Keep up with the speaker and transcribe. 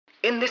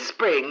In the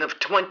spring of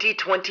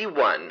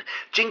 2021,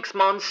 Jinx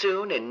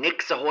Monsoon and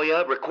Nick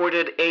Sahoya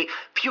recorded a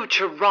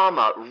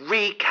Futurama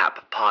recap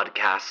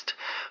podcast.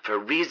 For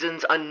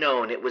reasons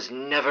unknown, it was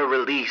never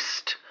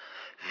released.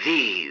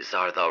 These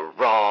are the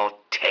raw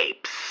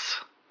tapes.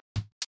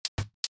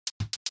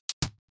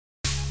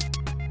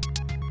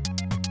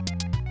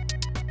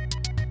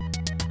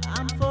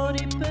 I'm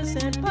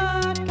 40%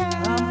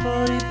 podcast. I'm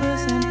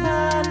 40%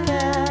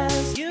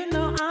 podcast. You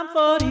know I'm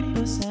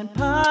 40%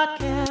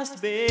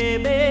 podcast,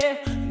 baby.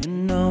 You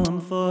know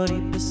I'm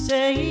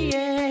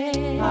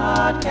 40%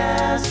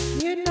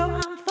 podcast. You know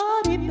I'm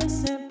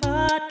 40%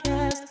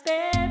 podcast,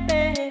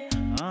 baby.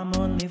 I'm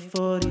only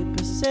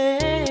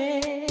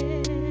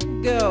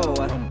 40%. Go.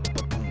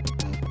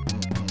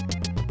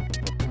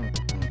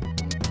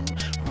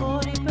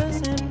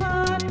 40%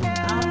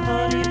 podcast.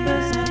 I'm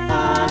 40%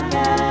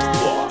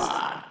 podcast.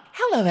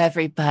 Hello,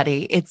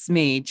 everybody. It's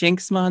me,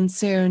 Jinx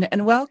Monsoon,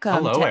 and welcome.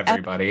 Hello,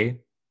 everybody.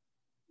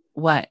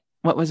 What?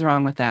 What was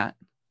wrong with that?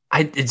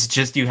 It's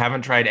just you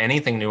haven't tried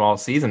anything new all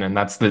season, and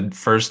that's the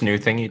first new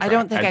thing you tried. I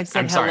don't think I've said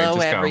I'm sorry, hello,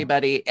 just go.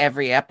 everybody,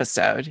 every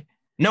episode.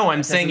 No,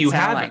 I'm saying you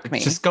sound haven't. like me.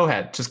 Just go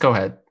ahead. Just go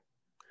ahead.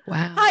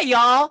 Wow. Hi,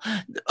 y'all.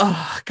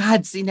 Oh,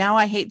 God. See, now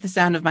I hate the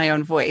sound of my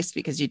own voice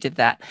because you did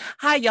that.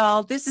 Hi,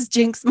 y'all. This is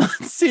Jinx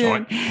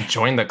Monsoon.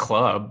 Join the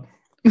club.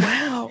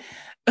 Wow.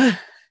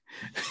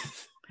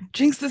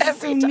 Jinx, this is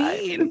so Every time.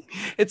 mean.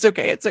 It's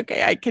okay. It's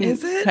okay. I can.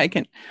 Is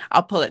it?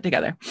 I'll pull it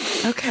together.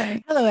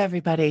 Okay. Hello,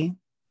 everybody.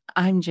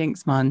 I'm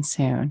Jinx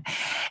Monsoon.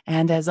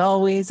 And as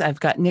always,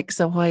 I've got Nick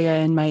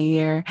Sahoya in my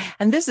ear.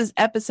 And this is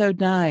episode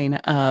 9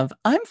 of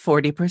I'm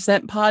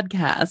 40%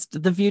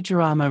 Podcast, the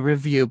Futurama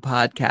review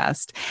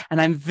podcast.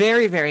 And I'm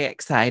very, very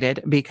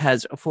excited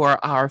because for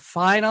our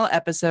final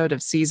episode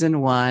of season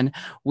 1,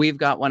 we've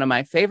got one of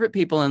my favorite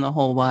people in the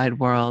whole wide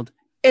world.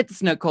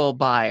 It's Nicole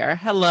Byer.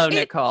 Hello,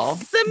 Nicole.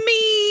 It's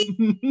me.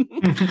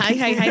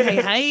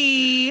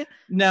 Hi.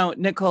 No,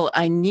 Nicole,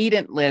 I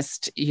needn't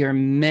list your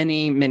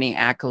many, many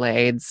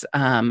accolades,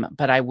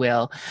 but I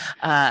will.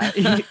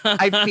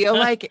 I feel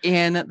like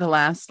in the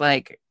last,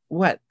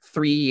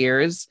 3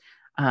 years,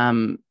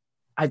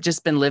 I've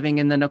just been living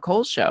in the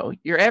Nicole show.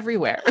 You're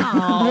everywhere.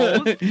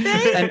 Oh,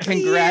 thank And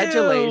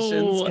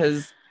congratulations, you.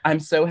 because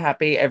I'm so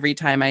happy every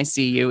time I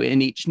see you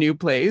in each new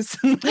place.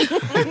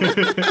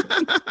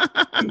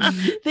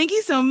 Thank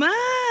you so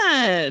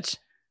much.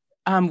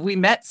 We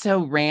met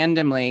so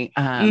randomly.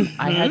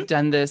 I had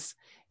done this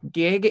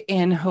gig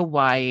in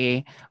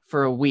Hawaii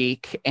for a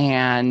week,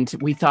 and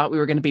we thought we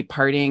were going to be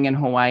partying in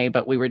Hawaii,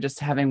 but we were just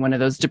having one of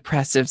those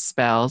depressive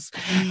spells.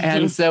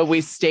 And so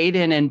we stayed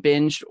in and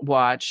binge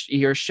watched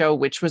your show,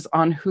 which was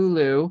on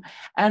Hulu.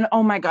 And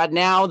oh my God,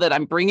 now that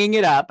I'm bringing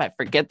it up, I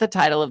forget the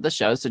title of the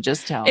show. So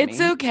just tell me.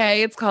 It's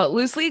okay. It's called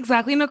Loosely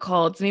Exactly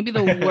Nicole. It's maybe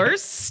the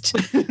worst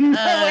No,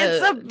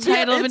 it's a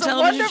title of a it's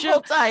television wonderful show.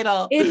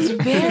 title. It's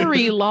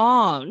very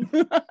long.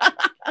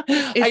 I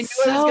knew I was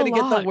so going to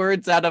get the long.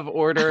 words out of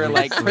order,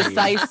 like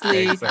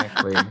precisely.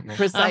 Exactly.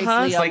 Precisely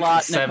It's a like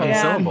lot, 7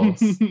 Nicole.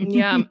 syllables.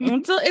 Yeah,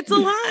 it's a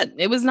lot.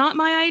 It was not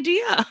my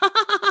idea.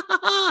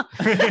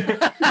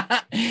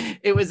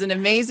 It was an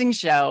amazing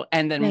show.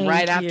 And then Thank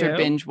right after you.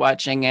 binge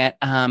watching it,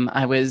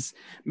 I was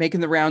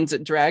making the rounds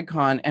at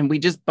DragCon and we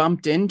just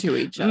bumped into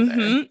each other.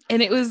 Mhm.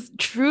 And it was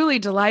truly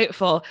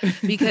delightful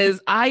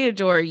because I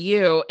adore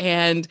you.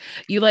 And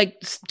you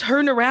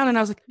turned around and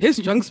I was like, it's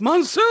Jinx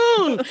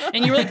Monsoon.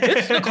 And you were like,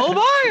 it's Nicole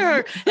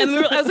Byer. And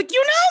I was like,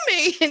 you know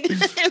me. And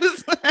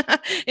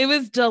it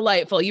was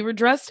delightful. You were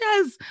dressed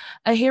as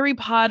a Harry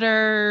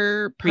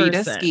Potter person.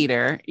 Rita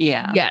Skeeter.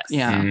 Yeah. Yes.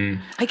 Yeah. Mm.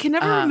 I can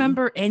never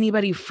remember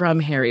anybody from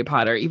Harry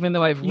Potter, even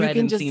though I've You read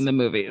can and just- seen the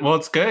movies. Well,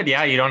 it's good.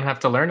 Yeah, you don't have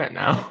to learn it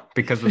now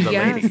because of the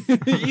Yes. lady.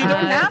 You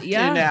don't have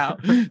yeah. to now.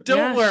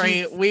 Don't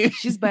Yeah, worry.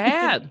 She's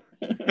bad.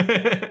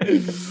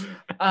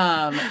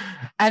 And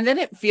then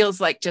it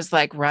feels like just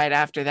like right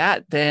after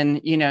that,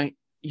 then,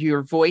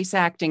 you're voice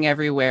acting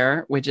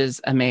everywhere, which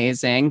is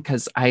amazing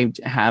because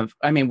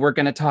we're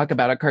going to talk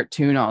about a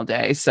cartoon all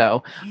day.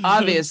 So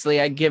obviously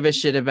I give a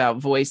shit about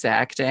voice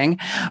acting.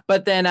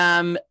 But then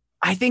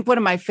I think one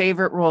of my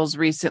favorite roles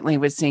recently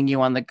was seeing you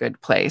on The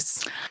Good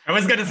Place. I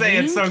was going to say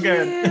it's so Thank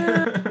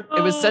good.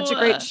 It was such a Oh.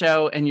 great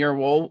show and your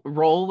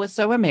role was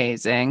so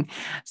amazing.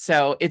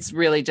 So it's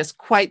really just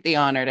quite the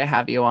honor to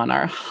have you on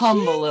our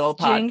humble little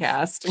Jinx,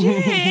 podcast.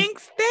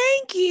 Jinx,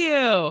 thank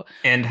you.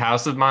 And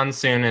House of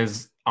Monsoon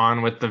is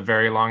on with the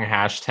very long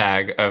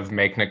hashtag of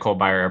make Nicole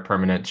Byer a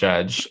permanent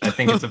judge. I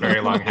think it's a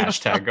very long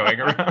hashtag going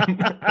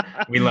around.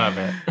 We love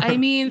it. I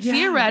mean, Yeah.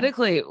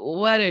 theoretically,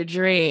 what a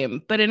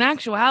dream. But in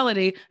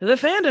actuality, the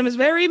fandom is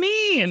very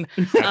mean.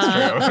 That's true.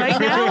 Right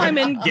now, I'm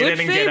in Get good in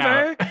and get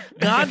favor. out.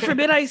 God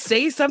forbid I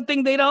say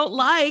something they don't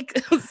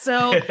like.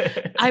 So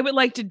I would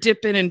like to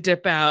dip in and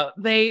dip out.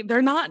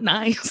 They're not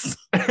nice.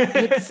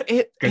 Good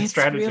It's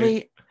strategy.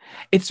 really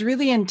It's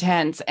really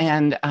intense.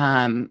 And,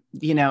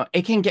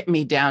 it can get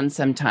me down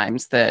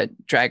sometimes, the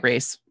Drag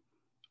Race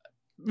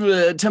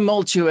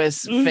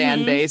tumultuous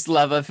fan Mhm. base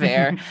love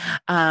affair.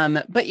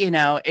 But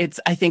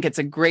I think it's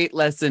a great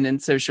lesson in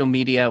social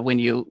media when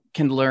you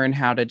can learn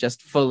how to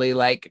just fully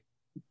like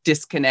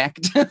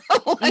disconnect, you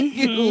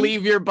Mhm.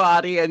 leave your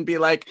body and be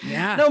like,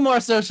 Yeah. no more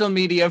social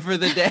media for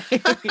the day.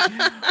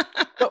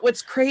 But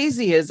what's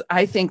crazy is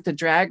I think the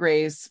Drag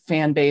Race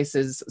fan base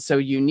is so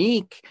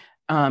unique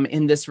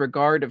in this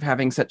regard of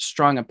having such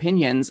strong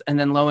opinions. And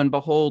then lo and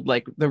behold,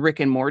 like the Rick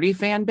and Morty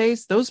fan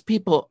base, those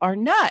people are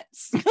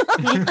nuts.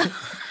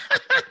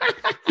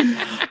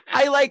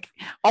 I like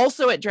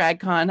also at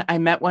DragCon, I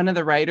met one of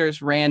the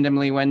writers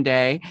randomly one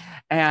day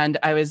and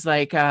I was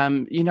like,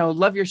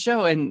 love your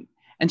show.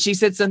 And she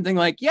said something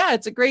like, yeah,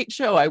 it's a great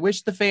show. I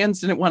wish the fans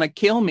didn't want to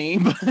kill me.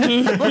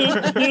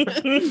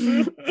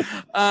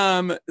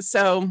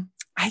 So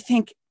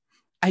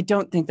I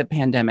don't think the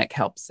pandemic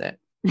helps it.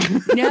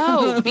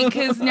 No,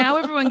 because now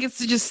everyone gets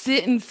to just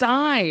sit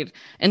inside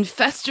and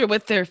fester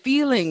with their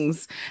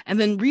feelings and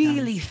then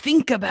really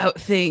think about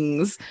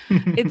things.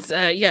 It's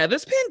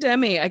this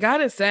pandemic, I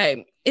gotta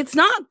say, it's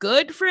not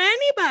good for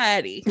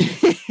anybody.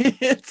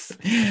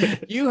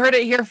 You heard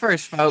it here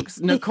first, folks.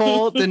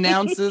 Nicole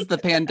denounces the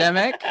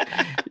pandemic.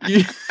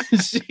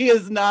 She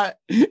is not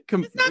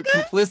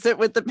complicit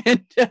with the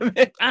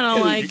pandemic. I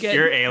don't like it.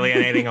 You're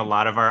alienating a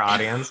lot of our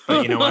audience,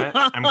 but you know what?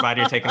 I'm glad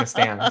you're taking a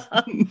stand.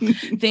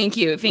 Thank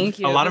you.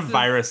 A lot of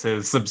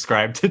viruses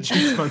subscribe to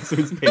Jinx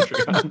Monsoon's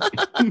Patreon.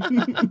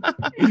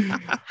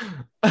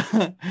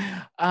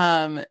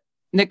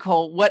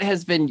 Nicole, what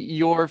has been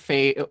your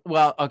favorite?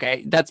 Well,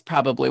 okay, that's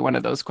probably one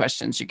of those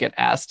questions you get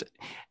asked.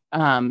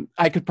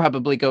 I could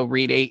probably go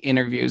read 8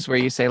 interviews where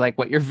you say like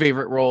what your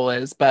favorite role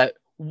is, but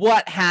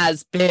what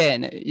has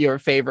been your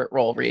favorite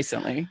role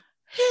recently?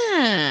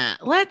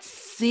 Let's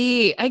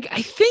see.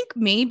 I think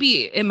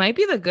maybe it might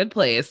be The Good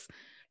Place.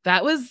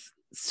 That was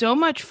so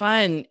much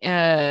fun.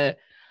 I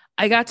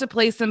got to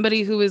play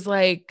somebody who was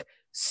like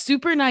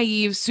super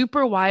naive,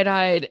 super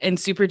wide-eyed, and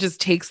super just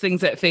takes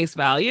things at face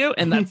value.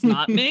 And that's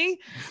not me.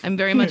 I'm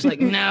very much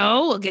like,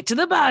 no, we'll get to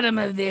the bottom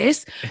of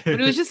this. But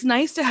it was just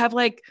nice to have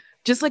like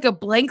just like a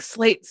blank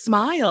slate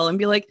smile and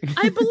be like,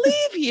 I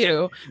believe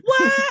you.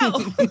 Wow.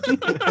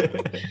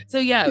 So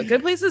yeah,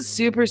 Good Place is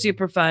super,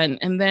 super fun.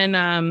 And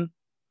then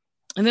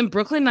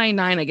Brooklyn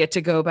Nine-Nine, I get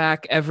to go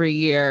back every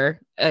year.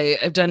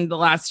 I've done the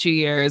last 2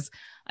 years.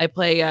 I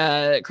play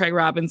Craig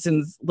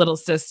Robinson's little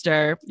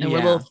sister, and we're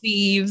little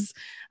thieves.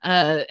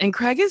 And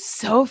Craig is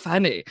so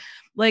funny.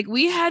 Like,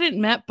 we hadn't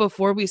met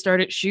before we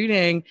started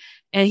shooting,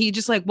 and he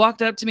just like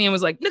walked up to me and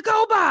was like,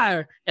 Nicole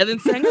Byer, and then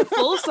sang a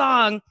full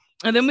song.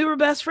 And then we were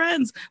best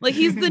friends. Like,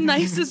 he's the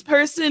nicest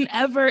person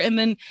ever. And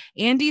then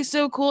Andy's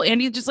so cool.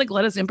 Andy just like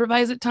let us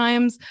improvise at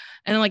times.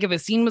 And then, like, if a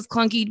scene was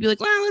clunky, he'd be like,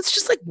 well, let's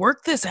just like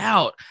work this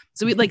out.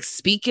 So we'd like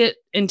speak it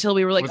until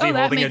we were like, was he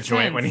holding a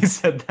joint when he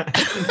said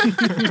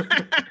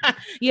that?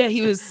 Yeah,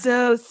 he was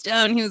so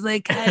stoned. He was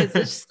like, guys,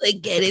 let's just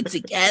like get it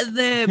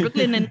together.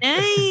 Brooklyn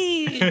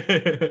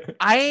Nine-Nine.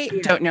 I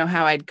don't know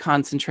how I'd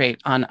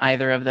concentrate on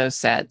either of those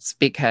sets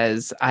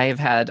because I've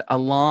had a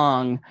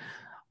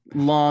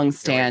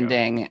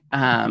long-standing,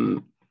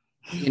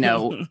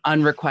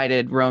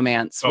 unrequited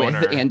romance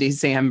with Andy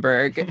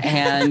Samberg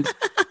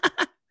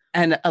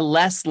and a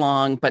less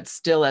long but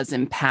still as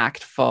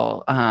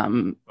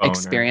impactful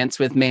experience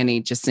with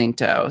Manny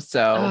Jacinto.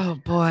 So, oh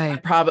boy,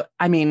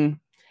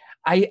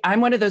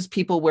 I'm one of those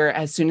people where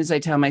as soon as I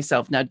tell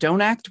myself, now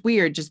don't act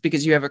weird just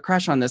because you have a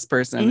crush on this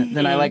person,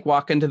 then I like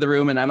walk into the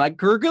room and I'm like,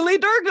 gurgly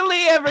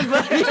durgly,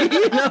 everybody.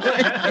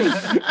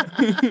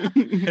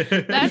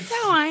 That's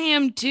how I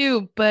am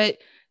too. But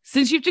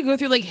since you have to go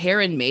through like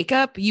hair and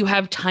makeup, you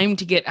have time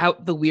to get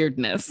out the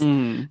weirdness.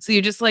 So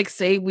you just like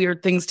say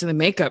weird things to the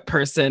makeup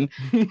person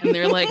and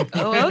they're like,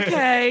 oh,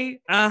 okay.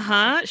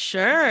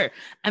 Sure.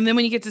 And then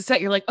when you get to set,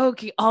 you're like,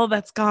 okay, all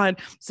that's gone.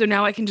 So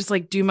now I can just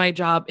like do my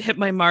job, hit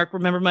my mark,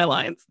 remember my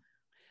lines.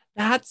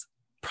 That's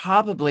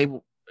probably,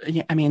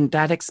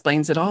 that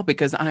explains it all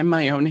because I'm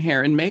my own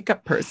hair and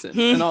makeup person.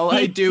 And all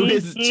I do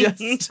is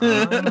just...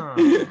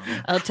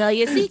 I'll tell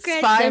you a secret.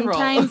 Spiral.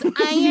 Sometimes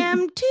I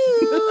am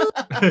too.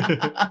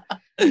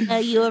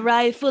 You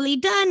arrive fully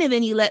done and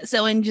then you let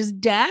someone just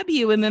dab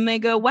you and then they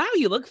go, wow,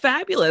 you look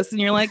fabulous.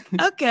 And you're like,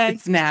 okay.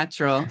 It's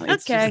natural.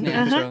 It's okay. just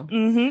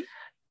natural.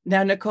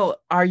 Now, Nicole,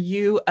 are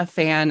you a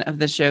fan of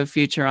the show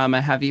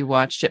Futurama? Have you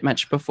watched it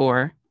much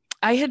before?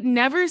 I had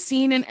never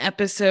seen an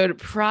episode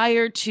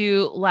prior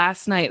to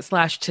last night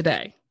 /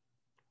 today.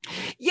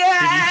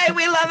 Yay!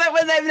 We love it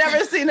when they've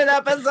never seen an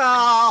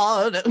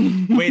episode.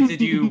 Wait,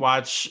 did you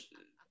watch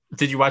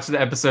the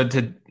episode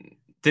did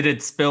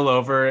it spill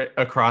over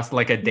across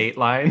like a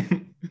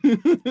Dateline?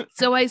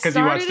 So I because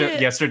you watched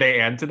it yesterday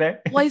and today.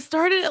 Well, I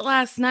started it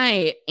last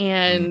night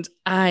and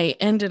I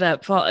ended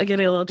up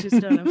getting a little too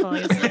stoned and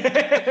falling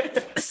asleep.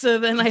 So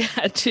then I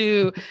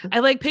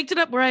picked it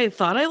up where I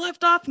thought I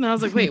left off, and I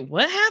was like, wait,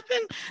 what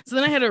happened? So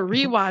then I had to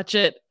rewatch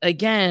it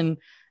again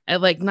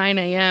at like 9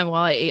 a.m.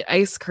 while I ate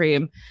ice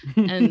cream.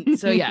 And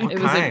so yeah,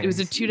 it was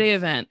a 2-day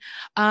event.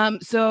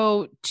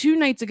 So 2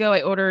 nights ago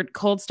I ordered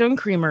Cold Stone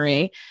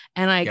Creamery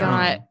and I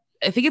got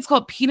I think it's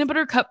called Peanut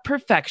Butter Cup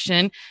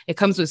Perfection. It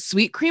comes with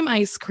sweet cream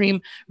ice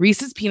cream,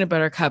 Reese's peanut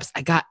butter cups.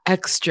 I got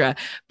extra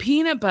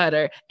peanut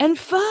butter and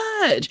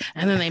fudge.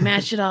 And then they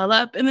mash it all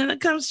up and then it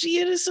comes to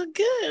you. It's so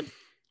good.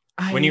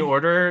 When you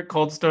order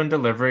Cold Stone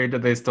delivery, do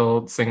they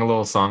still sing a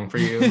little song for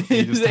you?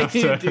 You just have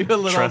to do a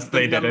little trust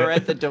they did number it.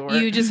 at the door.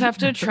 You just have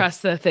to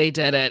trust that they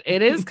did it.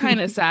 It is kind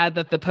of sad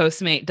that the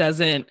Postmate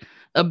doesn't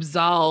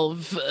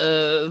absolve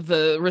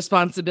the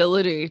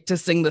responsibility to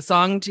sing the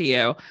song to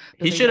you.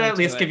 He should at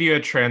least give you a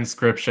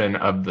transcription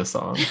of the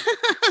song.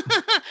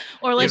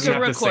 Or like doesn't a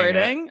have to sing it.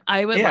 recording.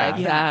 I would Yeah.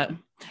 like that.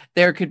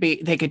 They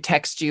could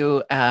text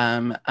you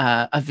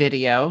a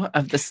video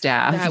of the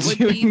staff. That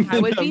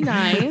would be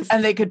nice.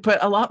 And they could put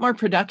a lot more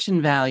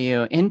production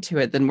value into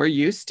it than we're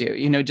used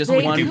to. Just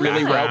They one do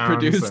really that.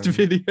 well-produced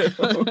video.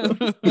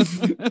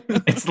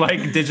 It's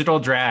like digital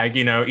drag.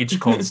 Each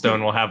Cold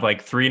Stone will have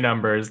like 3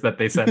 numbers that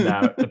they send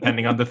out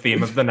depending on the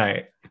theme of the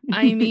night.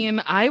 I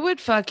mean, I would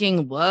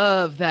fucking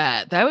love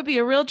that. That would be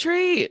a real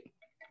treat.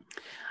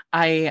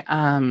 I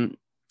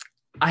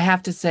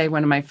have to say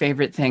one of my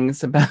favorite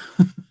things about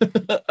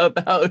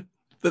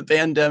the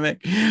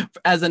pandemic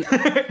as an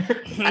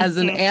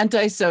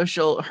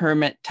antisocial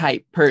hermit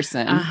type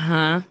person.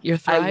 You're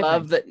thriving. I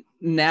love that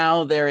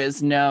now there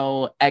is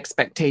no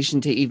expectation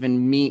to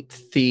even meet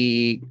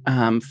the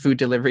food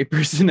delivery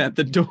person at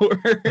the door.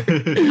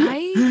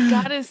 I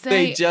gotta say,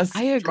 They just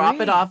I agree.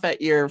 drop it off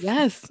at your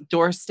Yes.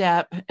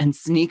 doorstep and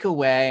sneak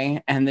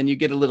away, and then you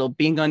get a little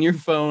bing on your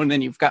phone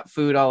and you've got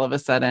food all of a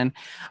sudden.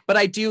 But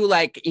I do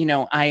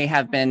I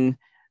have been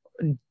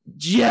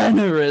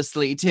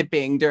generously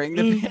tipping during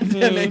the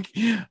pandemic,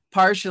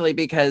 partially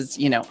because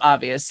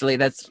obviously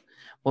that's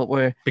what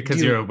we're Because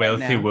doing you're a right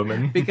wealthy now.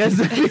 woman. because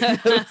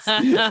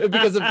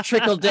of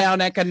trickle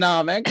down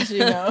economics,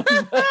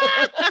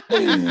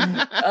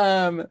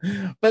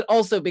 but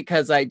also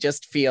because I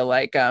just feel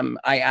like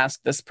I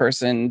asked this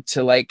person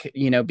to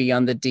be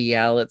on the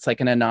DL. It's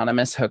like an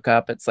anonymous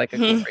hookup. It's like a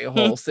glory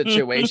hole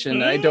situation.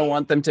 And I don't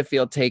want them to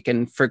feel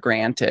taken for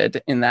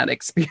granted in that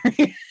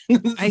experience.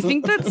 I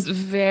think that's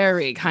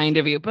very kind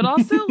of you. But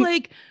also,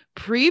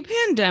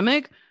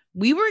 pre-pandemic,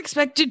 we were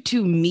expected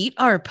to meet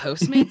our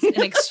Postmates and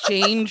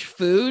exchange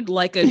food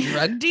like a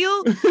drug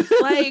deal.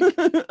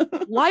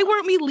 Why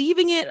weren't we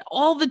leaving it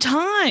all the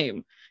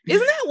time?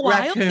 Isn't that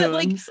wild that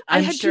Raccoons, I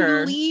I'm had sure.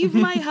 to leave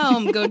my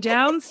home, go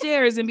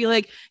downstairs and be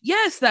like,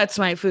 yes, that's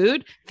my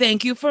food.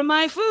 Thank you for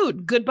my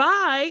food.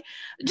 Goodbye.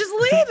 Just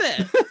leave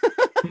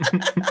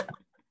it.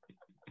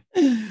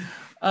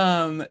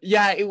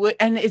 It would,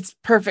 and it's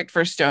perfect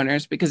for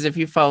stoners because if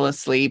you fall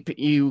asleep,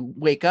 you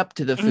wake up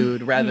to the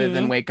food rather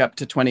than wake up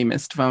to 20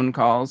 missed phone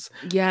calls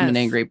Yes. from an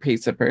angry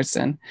pizza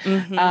person.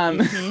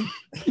 Mhm.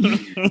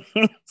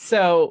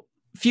 So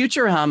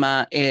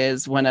Futurama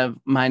is one of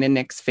mine and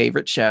Nick's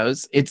favorite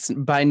shows. It's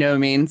by no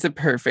means a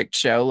perfect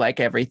show, like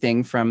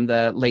everything from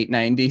the late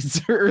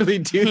 90s or early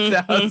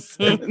 2000s.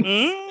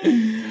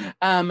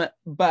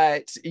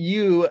 But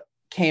you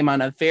came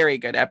on a very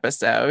good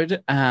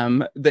episode,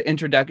 the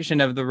introduction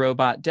of the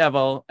robot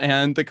devil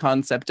and the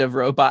concept of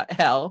robot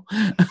hell,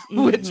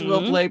 which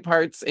will play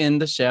parts in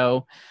the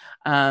show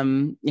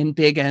in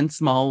big and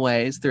small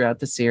ways throughout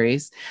the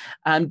series.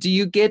 Do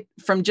you get,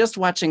 from just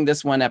watching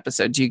this one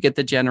episode, do you get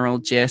the general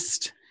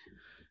gist?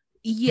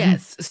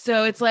 Yes.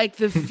 So it's like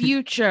the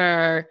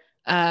future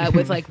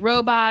with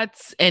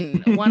robots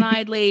and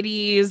one-eyed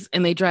ladies,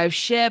 and they drive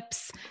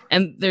ships,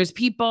 and there's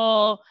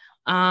people.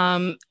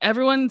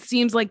 Everyone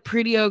seems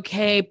pretty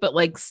okay, but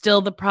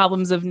still the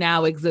problems of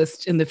now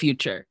exist in the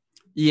future.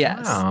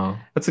 Yes. Wow,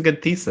 that's a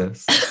good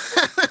thesis.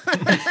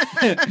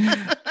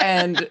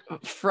 And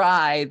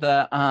Fry,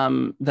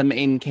 the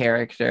main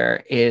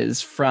character,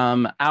 is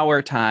from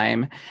our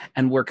time,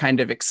 and we're kind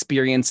of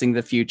experiencing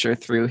the future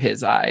through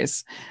his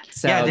eyes.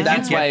 So Yeah, did you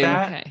that's get why.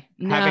 that? Okay.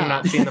 Having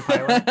not seen the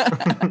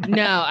pilot.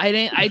 No, I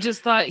didn't. I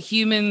just thought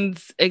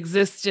humans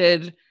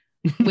existed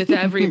with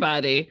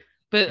everybody.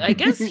 But I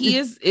guess he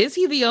is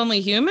he the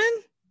only human?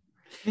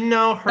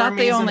 No, Not the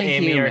Hermes and only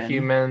Amy are human.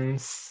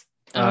 humans.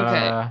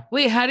 Okay.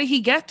 Wait, how did he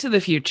get to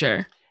the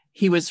future?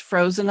 He was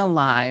frozen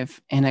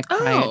alive in a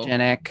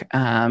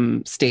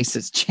cryogenic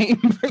stasis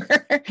chamber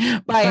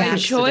by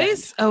accident.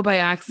 choice? Oh, by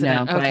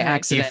accident. No, by Okay. He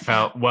accident.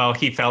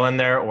 fell in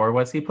there, or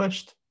was he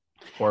pushed?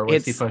 Or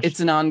was he pushed? It's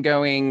an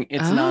ongoing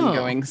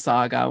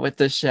saga with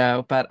the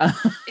show, but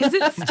Is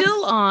it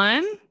still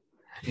on?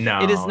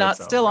 No, it is not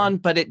it's still over. on,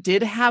 but it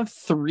did have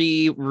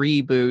 2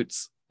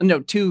 reboots.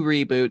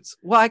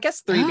 Well, I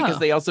guess 3 because Oh.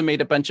 they also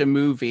made a bunch of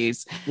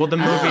movies. Well, the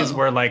movies Oh.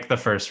 were the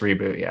first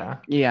reboot, yeah.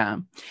 Yeah.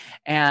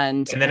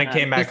 And And then it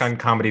came back on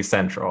Comedy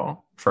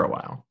Central for a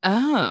while.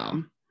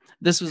 Oh.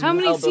 This was How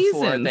many well before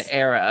seasons? the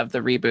era of the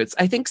reboots.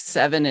 I think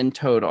 7 in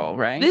total,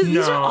 right? These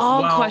are No,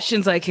 all well-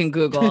 questions I can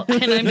Google.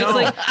 And I'm just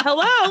No.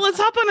 hello, let's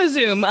hop on a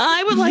Zoom.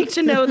 I would like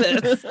to know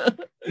this.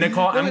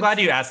 Nicole, I'm glad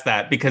you asked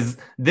that because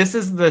this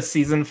is the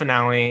season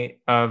finale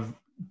of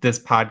this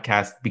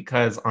podcast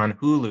because on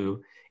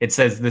Hulu, it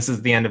says this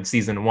is the end of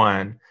season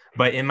 1.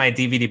 But in my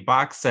DVD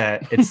box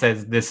set, it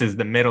says this is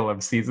the middle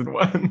of season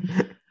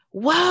 1.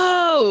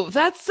 Whoa,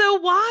 that's so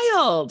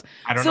wild.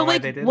 I don't So know why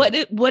like they did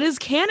what is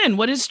canon?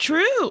 What is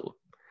true?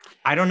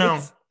 I don't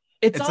know.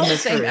 It's It's all a the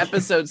same mystery.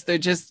 episodes. They're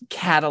just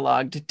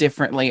cataloged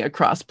differently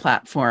across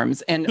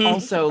platforms. And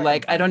also,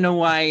 like, I don't know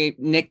why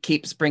Nick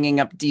keeps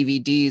bringing up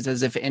DVDs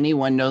as if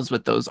anyone knows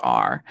what those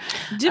are.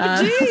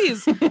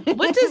 DVDs.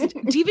 What does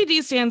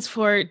DVD stands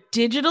for?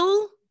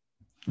 Digital?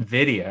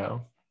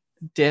 Video.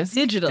 Disc?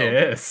 Digital.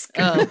 Disc.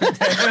 Oh.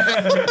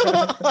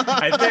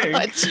 I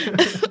think.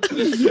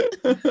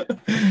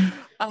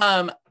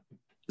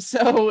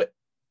 So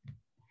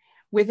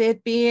with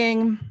it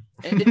being,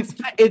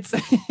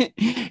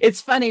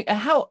 it's funny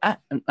how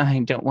I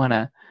don't want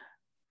to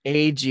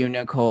age you,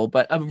 Nicole,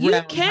 but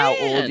around how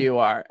old you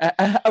are.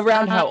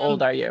 Around how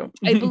old are you?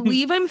 I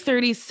believe I'm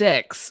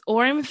 36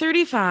 or I'm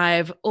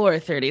 35 or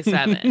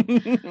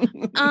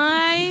 37.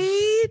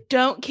 I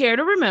don't care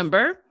to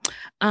remember.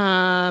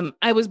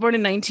 I was born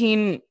in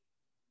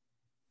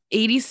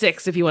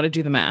 1986, if you want to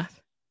do the math.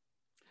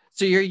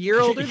 So you're a year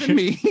older than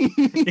me.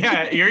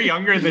 Yeah, you're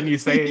younger than you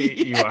say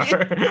you are.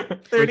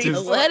 Which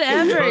is,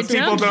 Whatever. most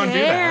people don't do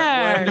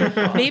that.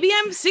 Care. Maybe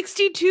I'm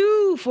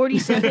 62,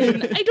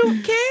 47. I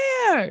don't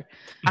care.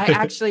 I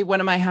actually, one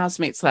of my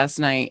housemates last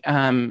night,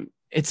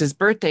 it's his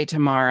birthday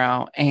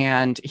tomorrow,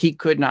 and he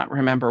could not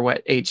remember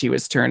what age he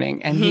was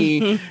turning. And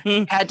he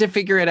had to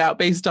figure it out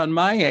based on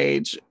my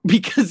age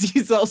because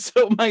he's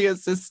also my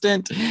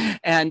assistant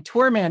and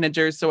tour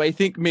manager. So I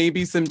think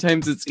maybe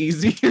sometimes it's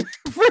easier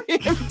for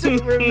him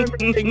to remember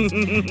things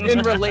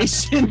in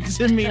relation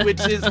to me,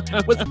 which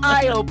was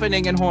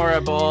eye-opening and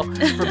horrible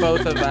for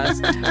both of us.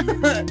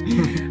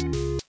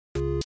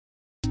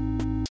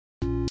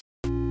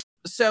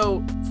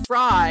 So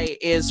Fry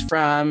is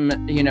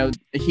from,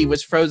 he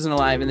was frozen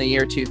alive in the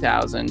year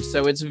 2000.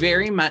 So it's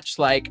very much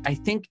like, I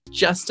think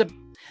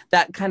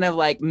that kind of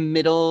like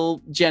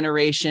middle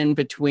generation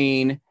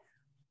between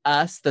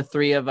us, the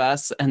three of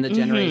us, and the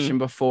generation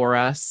before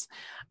us.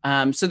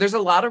 So there's a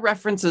lot of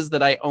references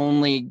that I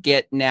only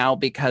get now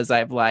because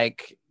I've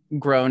like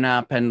grown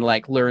up and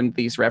like learned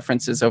these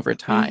references over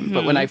time.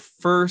 But when I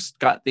first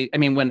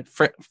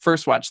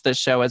first watched this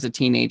show as a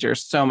teenager,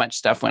 so much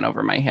stuff went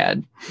over my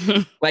head.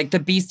 Like the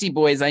Beastie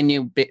Boys, I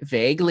knew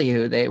vaguely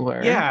who they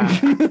were. Yeah.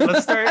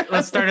 Let's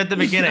start at the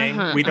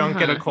beginning. We don't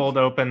get a cold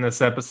open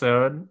this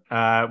episode.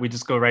 We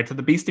just go right to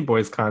the Beastie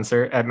Boys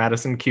concert at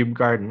Madison Cube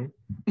Garden.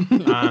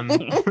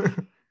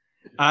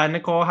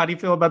 Nicole, how do you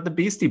feel about the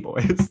Beastie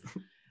Boys?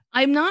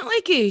 I'm not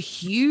like a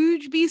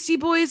huge Beastie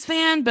Boys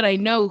fan, but I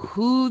know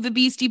who the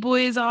Beastie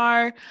Boys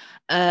are.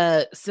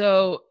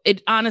 So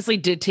it honestly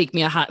did take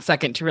me a hot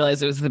second to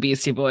realize it was the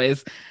Beastie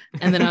Boys.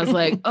 And then I was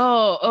like,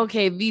 oh,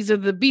 okay, these are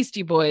the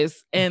Beastie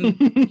Boys.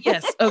 And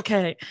yes,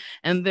 okay.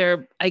 And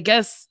they're, I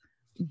guess,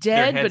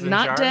 dead, but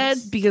not dead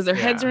because their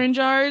heads are in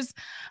jars.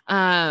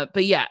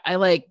 But yeah, I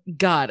like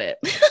got it.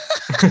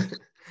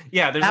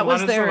 Yeah, there's a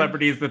lot of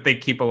celebrities that they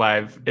keep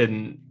alive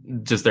in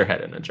just their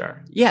head in a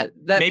jar. Yeah,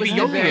 that Maybe was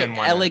you'll a be very in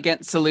one.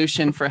 elegant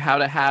solution for how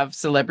to have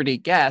celebrity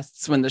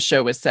guests when the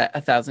show was set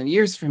 1,000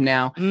 years from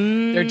now.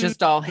 They're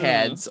just all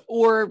heads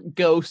or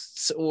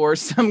ghosts or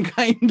some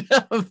kind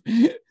of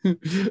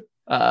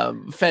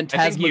phantasmagoria.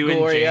 I think you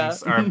and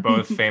Jinx are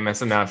both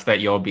famous enough that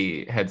you'll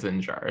be heads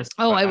in jars.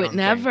 Oh, I would don't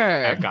never.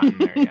 think I've gotten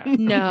there yet.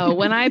 No,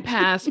 when I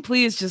pass,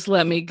 please just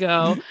let me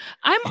go.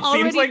 I'm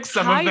already Seems like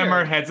some of them tired.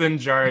 are heads in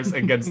jars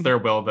against their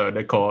will, though,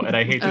 Nicole. And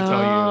I hate to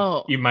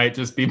tell you might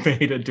just be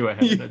made into a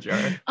head in a jar.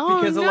 Oh,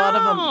 Because a lot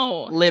of them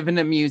live in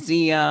a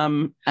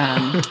museum.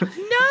 No.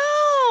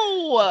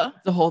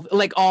 The whole,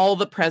 like all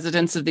the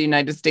presidents of the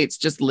United States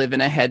just live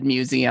in a head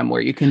museum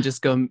where you can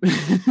just go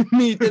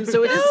meet them.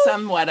 So it is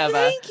somewhat of a.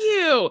 Thank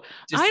you.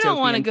 I don't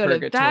want to go to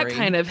that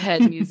kind of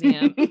head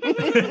museum.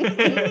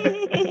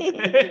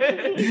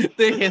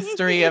 The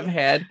history of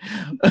head.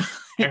 I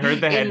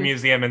heard the head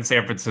museum in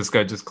San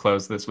Francisco just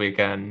closed this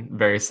weekend.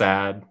 Very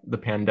sad. The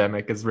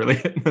pandemic is really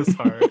hitting us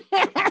hard.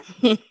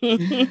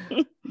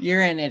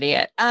 You're an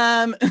idiot.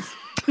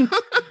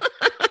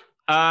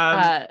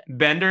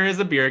 Bender is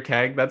a beer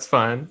keg. That's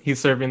fun. He's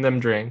serving them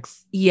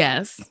drinks.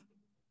 Yes.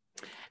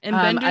 And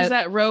Bender's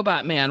that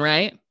robot man,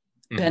 right?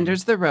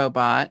 Bender's the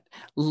robot.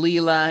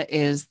 Leela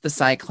is the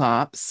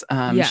Cyclops.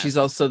 She's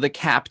also the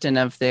captain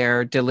of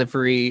their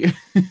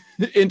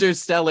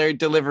interstellar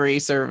delivery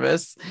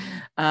service.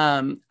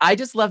 I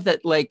just love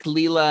that like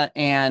Leela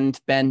and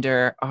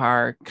Bender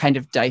are kind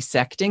of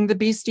dissecting the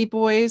Beastie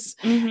Boys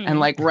and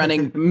like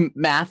running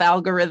math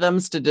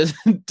algorithms to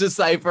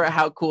decipher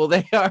how cool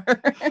they are.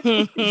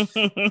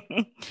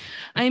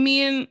 I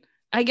mean,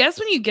 I guess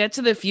when you get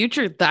to the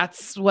future,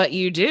 that's what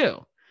you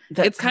do.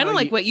 It's kind of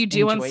like what you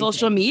do on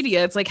social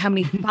media. It's like, how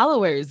many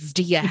followers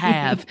do you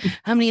have?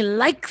 How many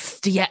likes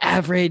do you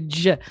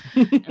average?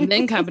 And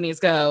then companies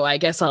go, I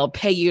guess I'll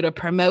pay you to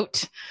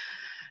promote.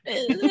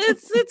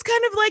 It's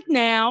kind of like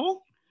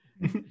now.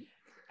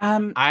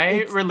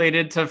 I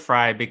related to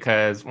Fry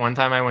because one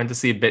time I went to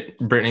see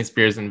Britney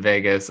Spears in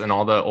Vegas and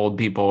all the old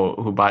people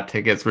who bought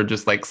tickets were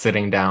just like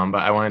sitting down,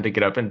 but I wanted to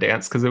get up and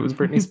dance because it was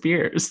Britney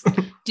Spears.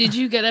 Did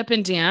you get up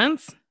and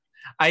dance?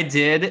 I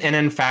did. And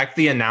in fact,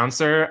 the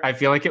announcer, I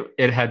feel like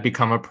it had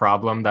become a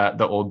problem that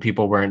the old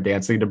people weren't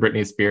dancing to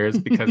Britney Spears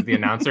because the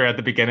announcer at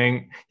the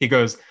beginning, he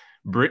goes,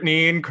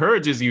 Britney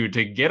encourages you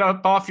to get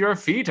up off your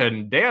feet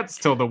and dance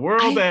till the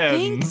world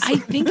ends. I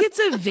think it's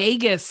a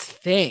Vegas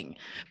thing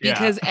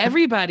because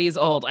everybody's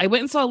old. I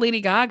went and saw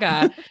Lady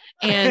Gaga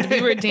and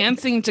we were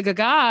dancing to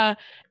Gaga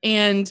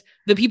and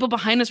the people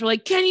behind us were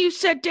like, can you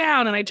sit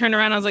down? And I turned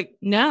around and I was like,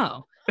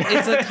 no,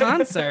 it's a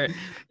concert.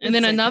 And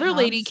then another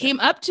lady came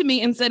up to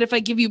me and said, if I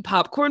give you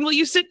popcorn, will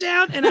you sit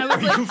down? And I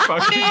was like,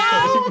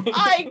 Oh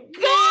my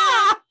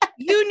God.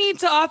 You need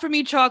to offer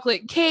me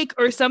chocolate cake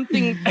or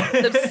something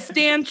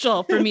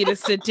substantial for me to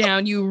sit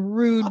down, you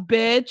rude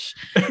bitch.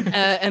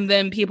 And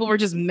then people were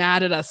just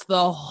mad at us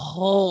the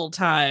whole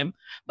time.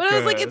 But I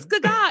was like, it's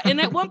Gaga.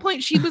 And at one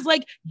point she was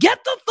like,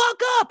 get the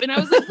fuck up. And I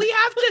was like, we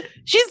have to,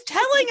 she's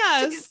telling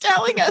us. She's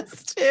telling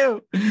us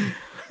too.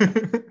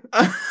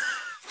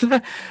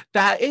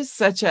 That is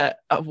such a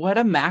what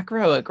a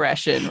macro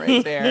aggression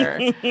right there.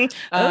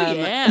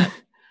 Yeah.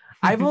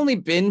 I've only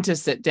been to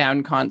sit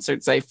down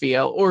concerts, I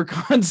feel, or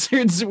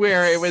concerts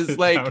where it was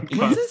like,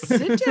 what's a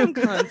sit down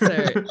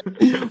concert?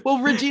 Well,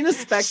 Regina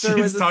Spektor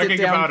was a sit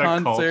down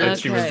concert. That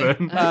she was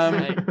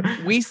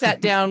in. We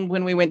sat down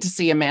when we went to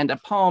see Amanda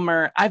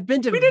Palmer. I've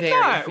been to We did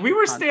not. We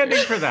were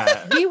standing for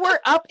that. We were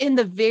up in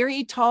the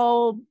very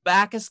tall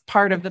backest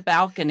part of the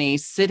balcony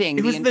sitting.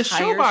 It was the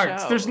showbox.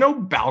 Show. There's no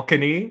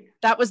balcony.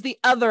 That was the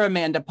other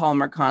Amanda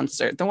Palmer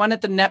concert, the one at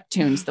the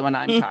Neptunes, the one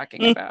I'm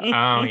talking about.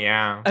 Oh,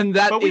 yeah. And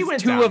that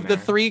is two of the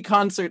three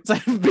concerts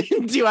I've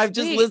been to. I've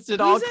just listed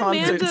all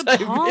concerts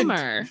Amanda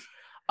Palmer?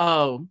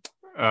 Oh,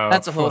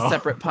 that's a whole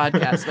separate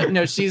podcast. But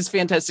no, she's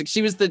fantastic.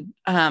 She was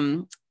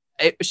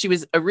she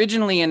was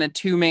originally in a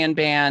 2-man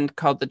band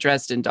called the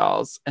Dresden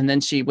Dolls, and then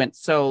she went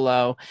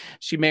solo.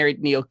 She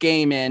married Neil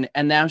Gaiman,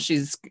 and now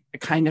she's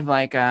kind of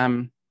like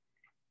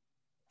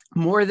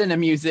more than a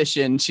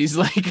musician. She's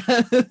like she's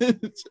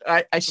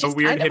a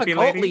weird kind of a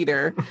cult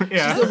leader.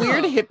 Yeah. She's a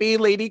weird hippie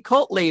lady,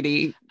 cult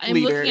lady. I'm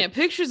leader. looking at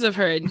pictures of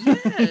her. And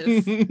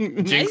yes.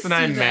 Jinx and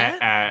I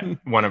met at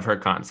one of her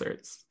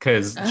concerts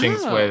because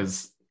Jinx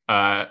was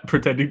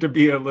pretending to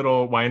be a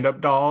little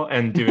wind-up doll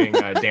and doing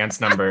dance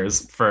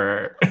numbers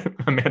for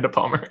Amanda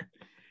Palmer.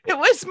 It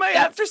was my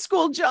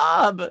after-school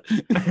job.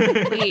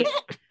 Wait,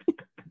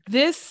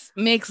 this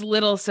makes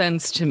little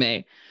sense to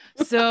me.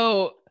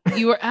 So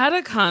you were at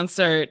a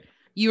concert.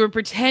 You were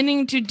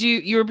pretending to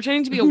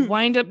be a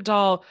wind-up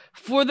doll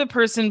for the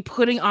person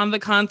putting on the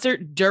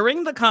concert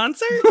during the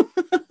concert.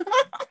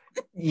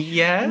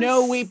 Yes.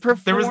 No, we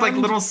performed. There was like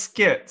little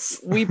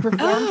skits. We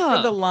performed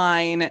for the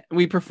line.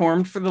 We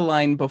performed for the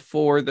line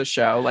before the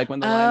show, like when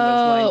the line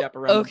was lined up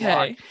around the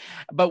block.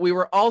 But we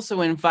were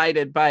also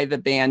invited by the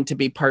band to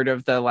be part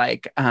of the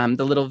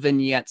the little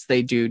vignettes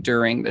they do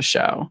during the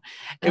show.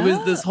 It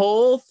was this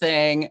whole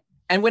thing.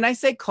 And when I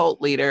say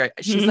cult leader,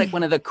 she's like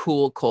one of the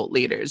cool cult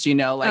leaders,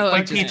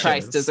 like Jesus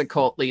Christ is a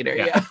cult leader.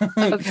 Yeah.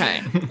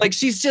 Okay. Like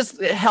she's just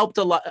helped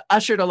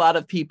ushered a lot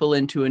of people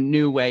into a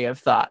new way of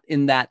thought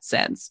in that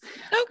sense.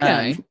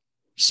 Okay.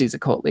 She's a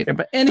cult leader,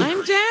 but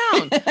anyway.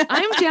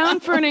 I'm down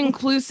for an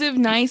inclusive,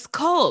 nice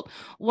cult.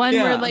 One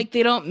where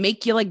they don't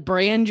make you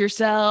brand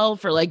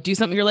yourself or do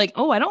something. You're like,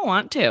 oh, I don't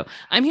want to.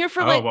 I'm here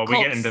for cults, we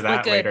get into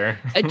that later.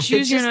 A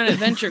choose your own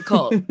adventure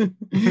cult.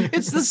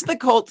 It's just the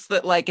cults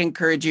that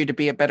encourage you to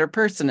be a better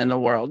person in the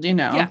world,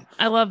 Yeah,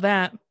 I love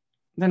that.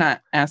 They're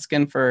not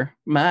asking for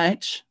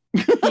much.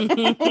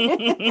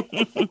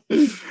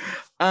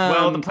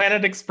 Well, the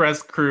Planet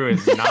Express crew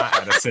is not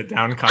at a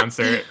sit-down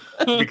concert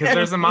because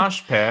there's a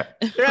mosh pit.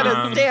 They're at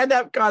a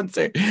stand-up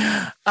concert.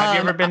 Have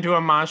you ever been to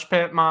a mosh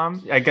pit,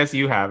 Mom? I guess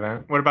you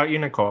haven't. What about you,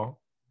 Nicole?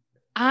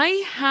 I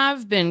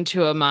have been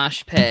to a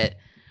mosh pit.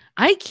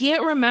 I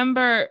can't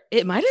remember.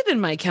 It might have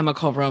been My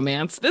Chemical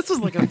Romance. This was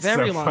a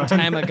very long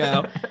time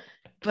ago.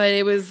 But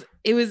it was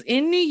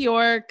in New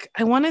York.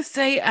 I want to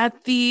say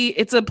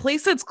it's a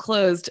place that's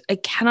closed. I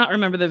cannot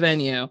remember the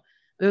venue.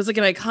 It was an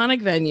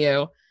iconic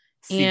venue.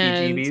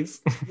 CBGB's?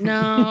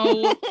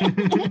 No,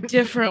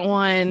 different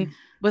one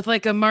with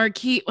a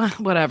marquee,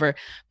 whatever.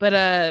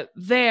 But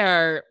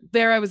there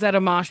I was at a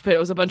mosh pit. It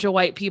was a bunch of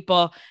white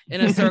people in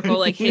a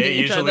circle,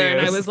 hitting each other.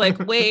 And I was like,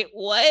 wait,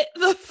 what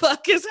the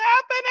fuck is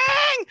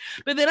happening?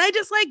 But then I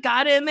just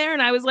got in there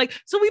and I was like,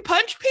 so we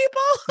punch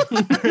people?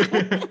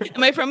 And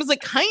my friend was like,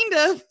 kind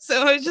of.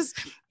 So I was just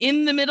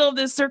in the middle of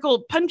this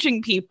circle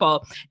punching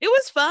people. It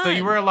was fun. So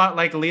you were a lot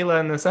like Leela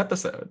in this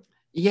episode.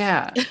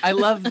 Yeah, I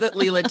love that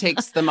Leela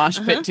takes the mosh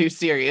pit too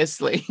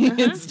seriously.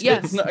 Yes,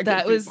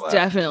 that was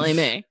definitely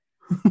me.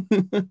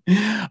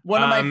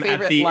 One of my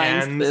favorite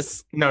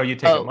lines. No, you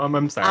take it, Mom.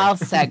 I'm sorry. I'll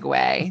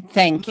segue.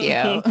 Thank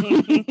you.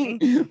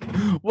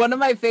 One of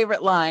my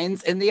favorite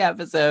lines in the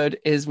episode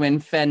is when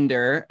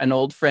Fender, an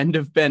old friend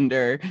of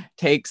Bender,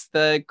 takes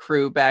the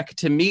crew back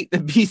to meet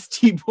the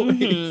Beastie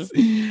Boys,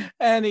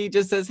 and he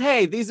just says,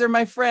 "Hey, these are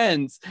my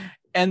friends."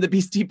 And the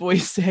Beastie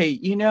Boys say,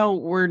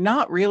 we're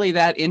not really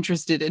that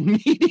interested in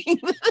meeting.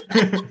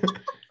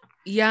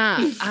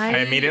 Yeah. I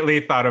immediately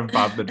thought of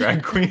Bob the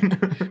Drag Queen.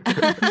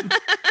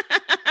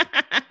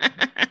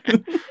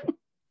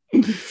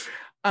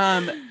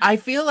 I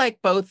feel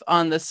like both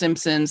on The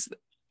Simpsons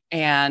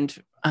and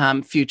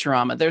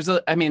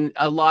Futurama,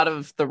 a lot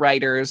of the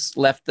writers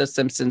left The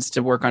Simpsons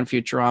to work on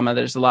Futurama.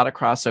 There's a lot of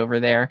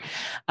crossover there.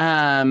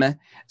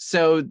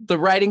 So the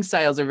writing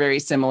styles are very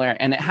similar,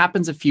 and it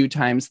happens a few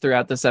times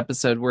throughout this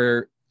episode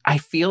where I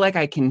feel like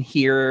I can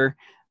hear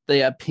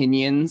the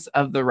opinions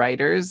of the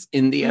writers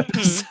in the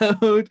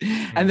episode.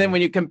 And then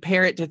when you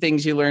compare it to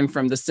things you learn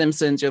from The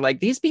Simpsons, you're like,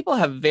 these people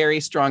have very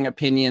strong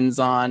opinions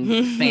on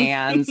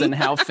fans and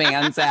how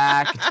fans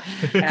act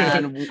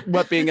and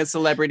what being a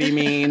celebrity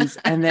means.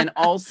 And then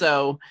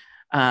also,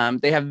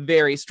 they have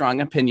very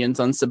strong opinions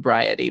on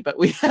sobriety, but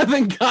we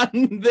haven't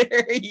gotten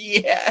there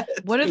yet.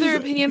 What are their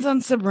opinions on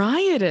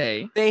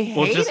sobriety? They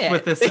hate it.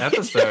 With this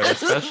episode,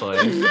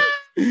 especially.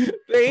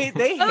 They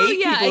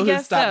hate people who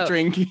stop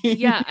drinking.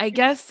 Yeah, I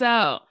guess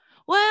so.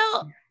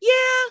 Well,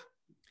 yeah.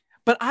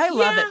 But I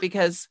love it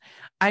because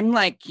I'm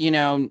like,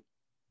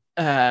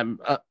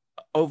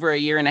 over a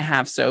year and a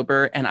half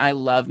sober, and I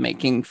love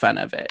making fun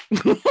of it.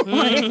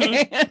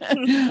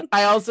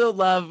 I also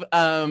love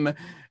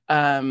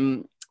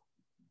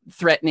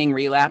threatening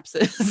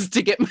relapses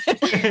to get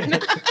my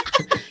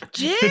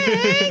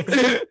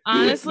Jinx!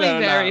 Honestly,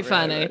 very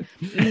funny.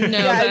 Really.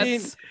 No,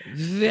 that's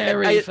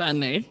very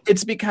funny.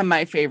 It's become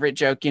my favorite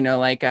joke,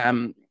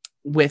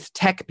 with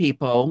tech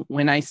people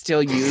when I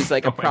still use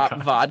like a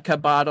prop vodka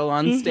bottle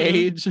on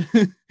stage.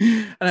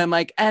 And I'm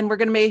like, and we're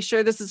going to make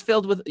sure this is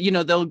filled with,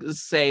 they'll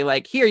say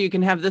like, here, you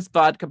can have this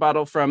vodka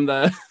bottle from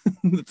the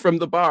from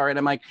the bar. And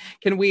I'm like,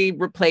 can we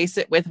replace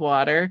it with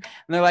water? And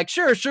they're like,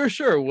 sure.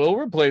 We'll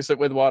replace it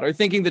with water.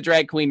 Thinking the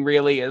drag queen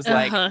really is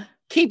like,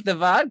 keep the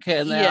vodka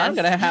in there. Yes. I'm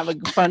going to have a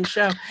fun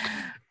show.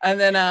 And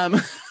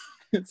then,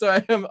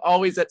 so I'm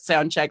always at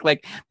sound check,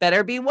 like,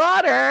 better be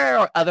water,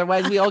 or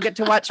otherwise we all get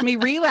to watch me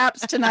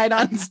relapse tonight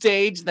on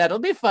stage. That'll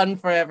be fun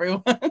for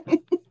everyone.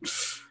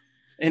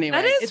 Anyway,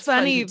 that is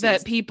funny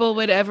that people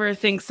would ever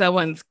think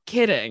someone's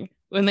kidding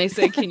when they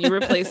say, can you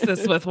replace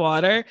this with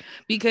water?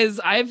 Because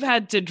I've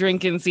had to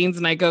drink in scenes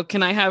and I go,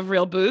 can I have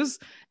real booze?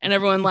 And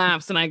everyone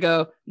laughs and I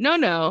go,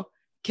 no.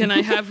 Can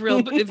I have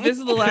real booze? If this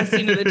is the last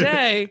scene of the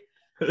day,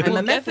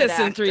 we'll get this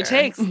in 3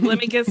 takes. Let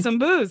me get some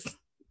booze.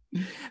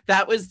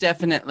 That was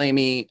definitely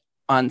me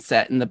on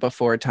set in the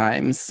before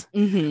times.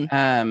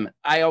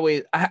 I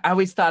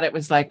always thought it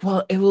was like,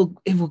 well, it will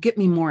get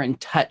me more in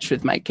touch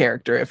with my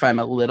character if I'm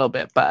a little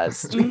bit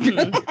buzzed. We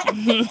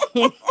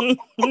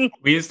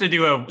used to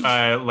do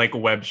a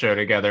web show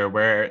together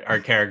where our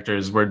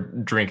characters were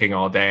drinking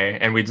all day,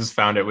 and we just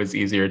found it was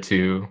easier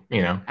to,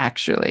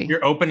 actually,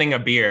 you're opening a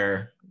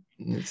beer.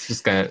 It's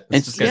just gonna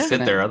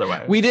sit there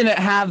otherwise. We didn't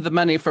have the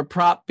money for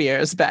prop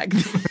beers back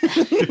then.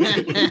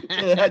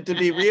 It had to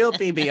be real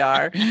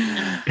PBR.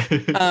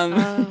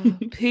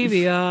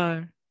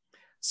 PBR.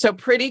 So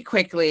pretty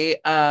quickly,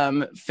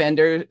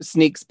 Fender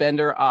sneaks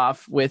Bender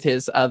off with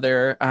his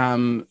other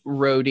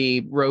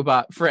roadie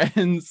robot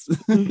friends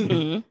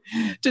to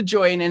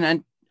join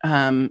in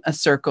a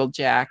circle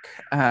jack,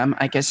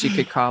 I guess you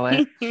could call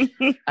it.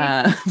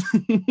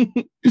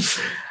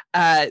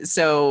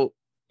 So,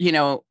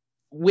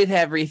 with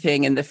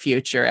everything in the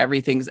future,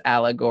 everything's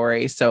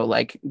allegory. So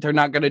like, they're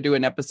not going to do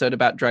an episode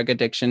about drug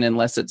addiction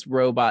unless it's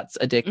robots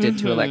addicted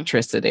to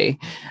electricity.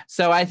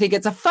 So I think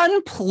it's a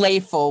fun,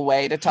 playful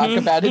way to talk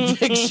about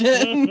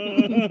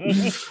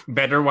addiction.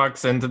 Bender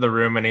walks into the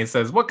room and he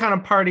says, what kind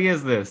of party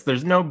is this?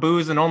 There's no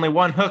booze and only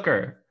one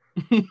hooker.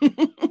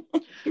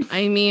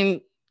 I mean,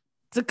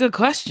 it's a good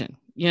question,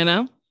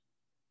 And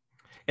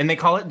they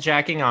call it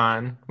jacking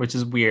on, which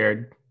is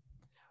weird.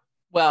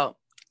 Well,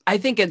 I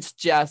think it's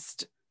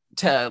just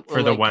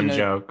for the one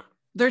joke.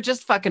 They're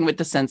just fucking with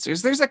the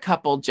censors. There's a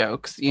couple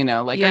jokes, are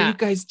you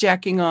guys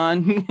jacking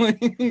on?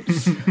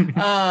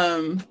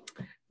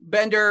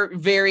 Bender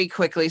very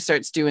quickly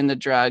starts doing the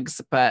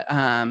drugs, but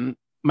I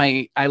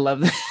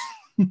love that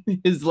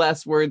his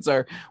last words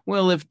are,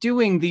 well, if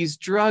doing these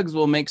drugs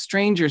will make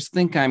strangers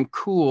think I'm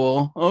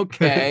cool,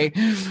 okay.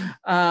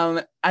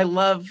 I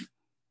love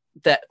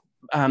that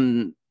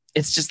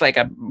it's just like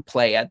a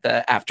play at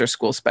the after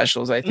school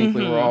specials I think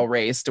we were all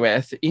raised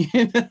with.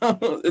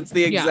 It's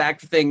the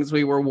exact things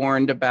we were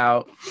warned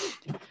about.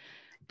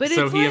 But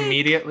so he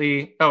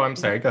immediately... Oh, I'm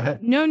sorry. Go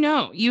ahead.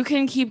 No. You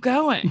can keep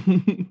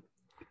going.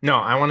 No,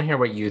 I want to hear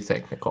what you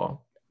think,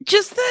 Nicole.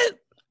 Just that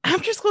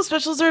after school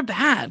specials are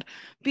bad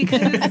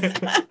because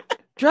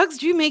drugs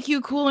do make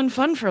you cool and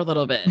fun for a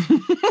little bit.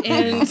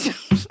 And...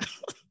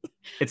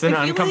 It's an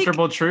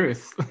uncomfortable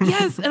truth.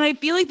 Yes. And I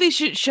feel like they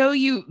should show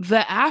you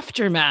the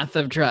aftermath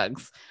of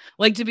drugs.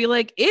 Like to be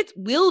like, it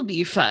will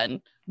be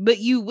fun, but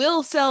you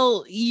will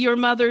sell your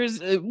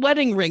mother's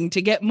wedding ring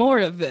to get more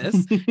of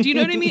this. Do you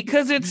know what I mean?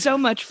 Because it's so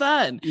much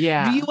fun.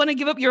 Yeah. Do you want to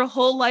give up your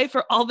whole life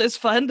for all this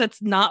fun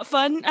that's not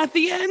fun at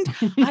the end?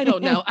 I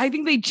don't know. I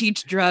think they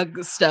teach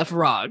drug stuff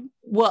wrong.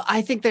 Well,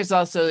 I think there's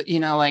also,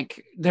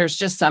 there's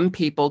just some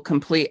people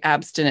complete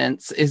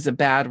abstinence is a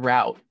bad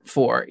route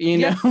for, you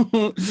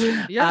know?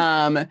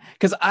 Yeah.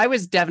 Because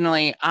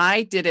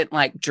I didn't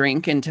like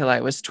drink until I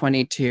was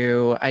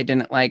 22. I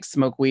didn't like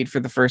smoke weed for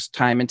the first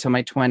time until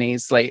my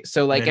 20s.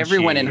 So then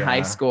everyone she, in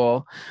high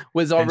school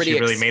was already She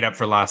really made up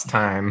for lost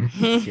time,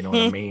 if you know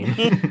what I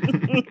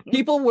mean.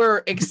 people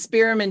were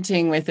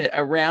experimenting with it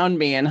around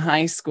me in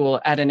high school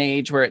at an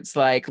age where it's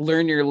like,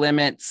 learn your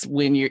limits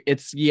when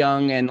it's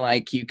young, and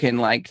like you can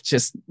like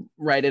just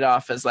write it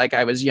off as like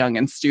I was young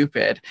and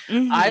stupid.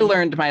 I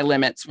learned my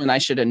limits when I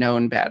should have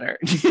known better.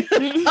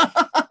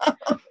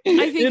 I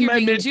think In you're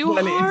my being too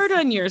mid-20s. hard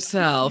on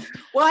yourself.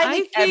 Well, I I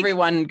think think-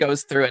 everyone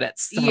goes through it at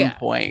some Yeah.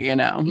 point, you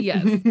know?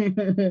 Yes.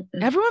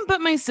 Everyone but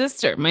my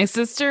sister. My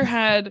sister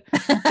had,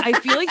 I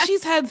feel like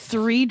she's had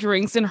 3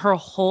 drinks in her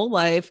whole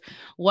life.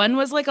 One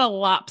was like a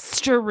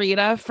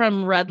lobsterita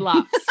from Red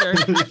Lobster,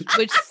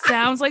 which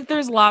sounds like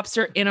there's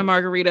lobster in a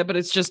margarita, but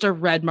it's just a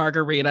red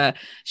margarita.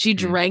 She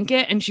drank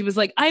it and she was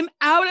like, I'm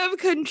out of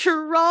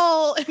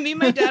control. And me and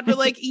my dad were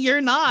like,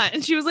 you're not.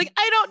 And she was like,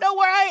 I don't know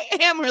where I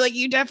am. We're like,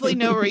 you definitely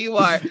know where you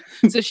are.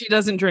 So she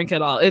doesn't drink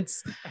at all.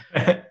 It's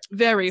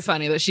very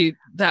funny that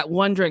that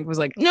one drink was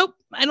like, nope,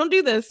 I don't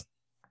do this.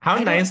 How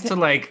don't nice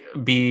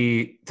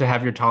thi- to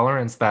have your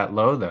tolerance that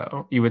low,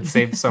 though. You would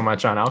save so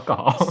much on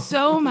alcohol.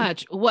 So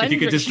much. One If you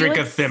could drink- just she, drink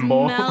like, a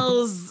thimble.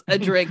 Smells a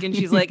drink and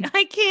she's like,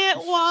 I can't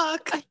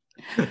walk.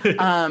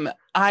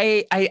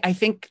 I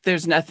think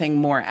there's nothing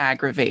more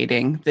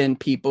aggravating than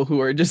people who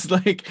are just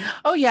like,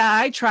 oh yeah,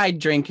 I tried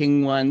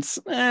drinking once.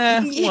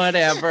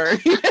 Whatever.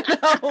 You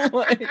know,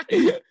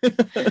 like,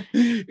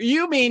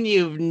 you mean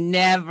you've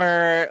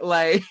never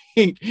like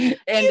ended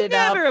You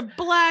up never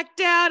blacked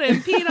out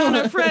and peed on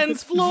a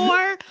friend's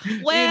floor.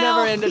 Well, you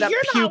never ended up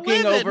you're not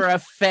puking living. over a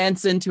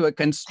fence into a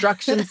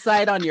construction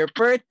site on your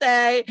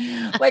birthday.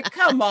 Like,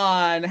 come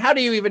on. How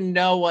do you even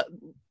know what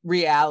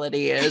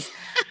reality is?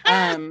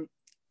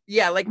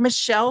 Yeah, like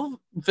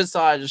Michelle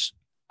Visage,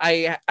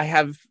 I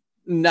have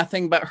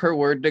nothing but her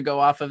word to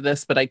go off of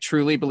this, but I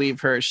truly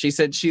believe her. She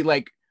said she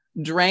like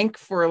drank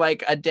for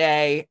like a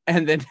day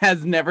and then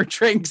has never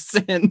drank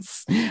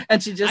since.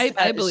 And she just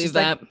I believe she's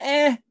that.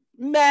 like,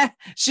 meh.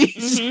 She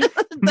Mhm.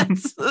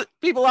 that's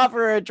people offer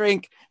her a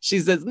drink. She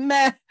says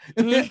meh.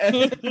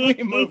 And we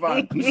move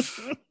on.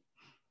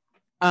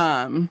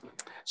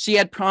 She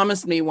had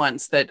promised me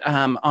once that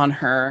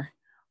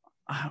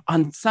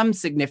on some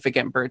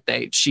significant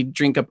birthday, she'd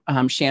drink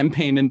a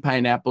champagne and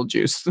pineapple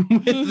juice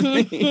with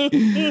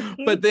me.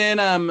 But then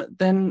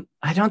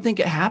I don't think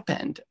it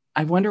happened.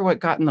 I wonder what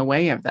got in the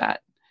way of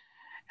that.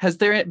 Has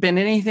there been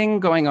anything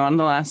going on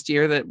the last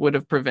year that would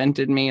have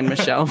prevented me and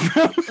Michelle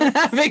from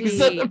having See,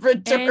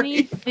 celebratory?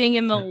 anything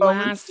in the moments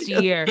last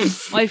together? year.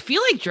 Well, I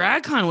feel like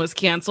DragCon was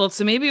canceled,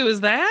 so maybe it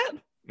was that.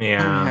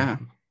 Yeah,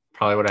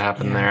 probably would have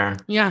happened there.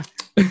 Yeah.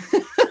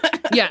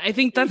 Yeah, I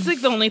think that's like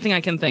the only thing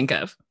I can think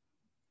of.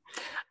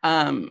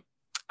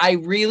 I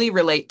really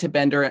relate to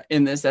Bender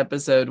in this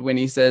episode when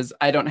he says,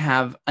 I don't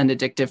have an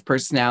addictive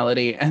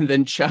personality, and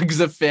then chugs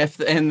a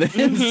fifth and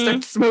then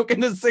starts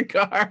smoking a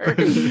cigar.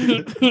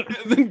 and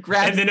then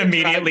grabs And then the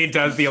immediately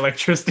drugs. does the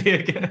electricity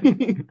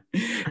again.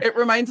 It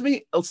reminds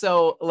me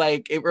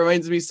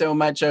so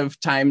much of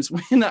times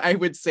when I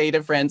would say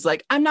to friends,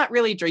 like, I'm not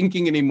really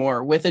drinking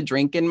anymore with a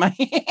drink in my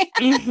hand.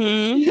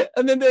 Mhm.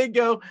 And then they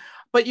go,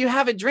 but you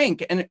have a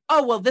drink. And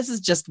oh, well, this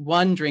is just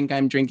one drink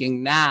I'm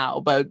drinking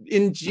now. But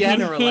in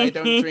general, I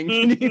don't drink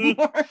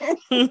anymore.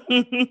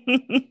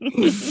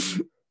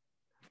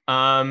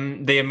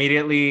 They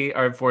immediately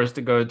are forced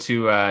to go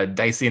to a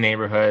dicey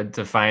neighborhood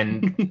to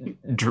find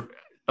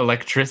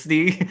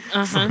electricity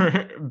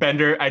for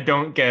Bender. I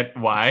don't get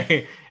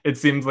why. It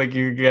seems like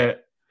you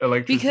get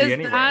electricity Because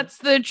anywhere. that's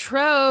the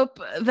trope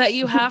that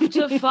you have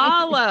to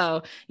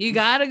follow. You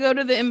got to go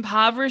to the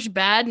impoverished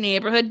bad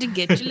neighborhood to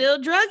get your little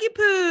druggy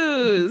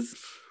poos.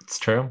 It's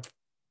true.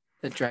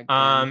 The drug.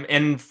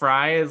 And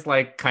Fry is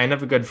like kind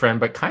of a good friend,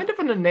 but kind of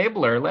an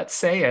enabler. Let's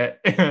say it.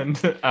 And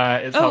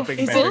is helping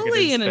Bender get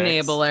fully his an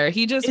fix. enabler.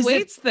 He just Is it-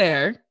 waits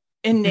there.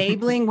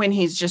 Enabling when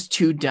he's just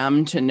too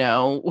dumb to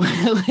know.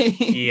 Like,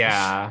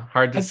 Yeah,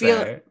 hard to I feel-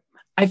 say.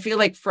 I feel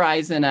like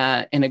Fry's in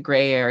a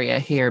gray area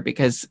here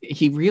because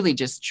he really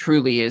just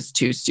truly is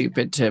too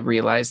stupid to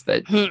realize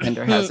that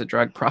Bender has a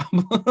drug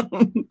problem.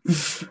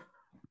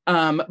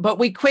 But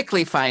we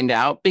quickly find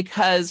out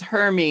because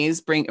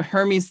Hermes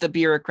the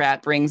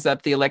bureaucrat brings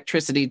up the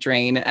electricity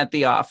drain at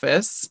the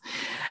office.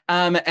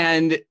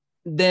 And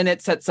then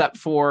it sets up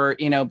for,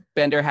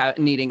 Bender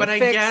needing But a I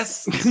fix.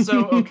 guess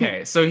so.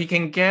 Okay, so he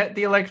can get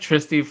the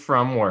electricity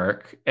from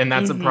work, and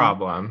that's a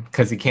problem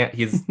because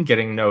he's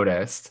getting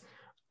noticed.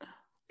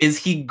 Is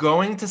he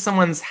going to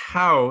someone's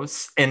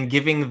house and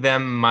giving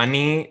them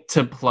money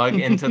to plug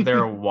into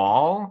their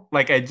wall?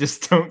 Like, I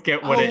just don't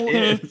get what it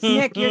is.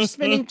 Nick, you're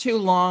spending too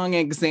long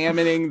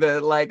examining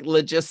the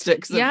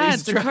logistics of Yeah,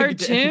 these it's a drug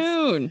dens.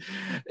 cartoon.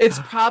 It's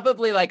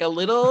probably like a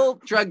little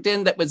drug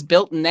den that was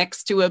built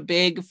next to a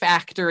big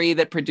factory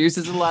that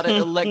produces a lot of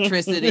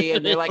electricity,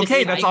 and they're like,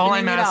 Okay, that's all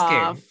I'm siphoning it asking.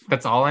 off.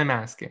 That's all I'm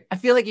asking. I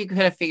feel like you could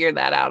have figured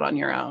that out on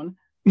your own.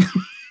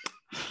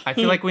 I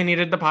feel like we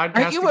needed the podcast.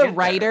 Aren't you to a get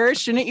writer?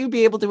 Shouldn't you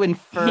be able to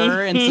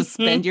infer and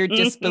suspend your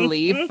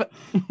disbelief?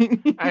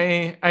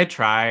 there. I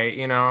try,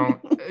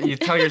 you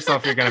tell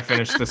yourself you're going to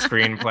finish the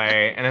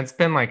screenplay and it's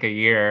been like a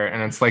year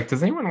and it's like,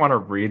 does anyone want to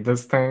read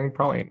this thing?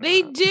 Probably not.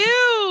 They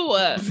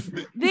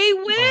do. They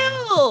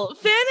will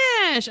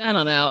finish. I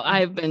don't know.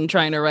 I've been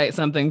trying to write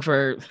something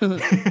for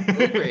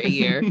over a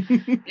year.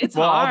 It's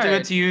hard. I'll do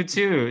it to you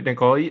too,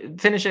 Nicole.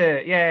 Finish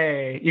it.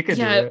 Yay. You could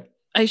do it.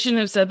 I shouldn't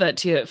have said that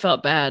to you. It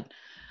felt bad.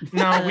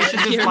 No, we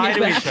should just lie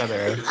to each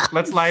other.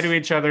 Let's lie to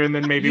each other and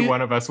then maybe one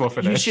of us will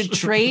finish. You should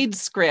trade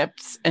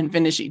scripts and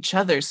finish each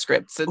other's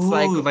scripts. It's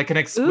like an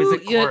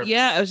exquisite corpse.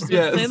 Yeah, I was just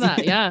going to say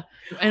that. Yeah.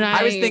 And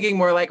I was thinking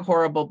more like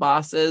Horrible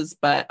Bosses,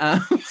 but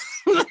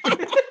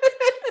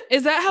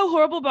is that how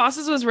Horrible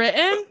Bosses was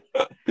written?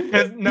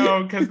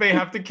 Because they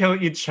have to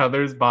kill each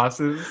other's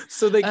bosses.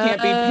 So they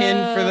can't be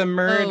pinned for the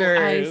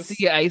murders.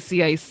 I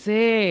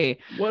see.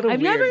 What a I've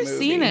weird never movie.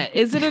 seen it.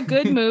 Is it a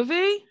good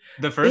movie?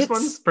 The first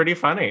one's pretty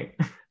funny.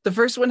 The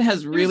first one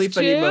has really There's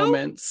funny two?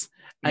 moments.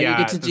 And Yeah, you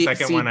get to the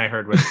second see, one I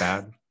heard was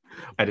bad.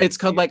 it's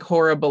called like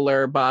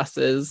Horribler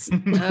Bosses.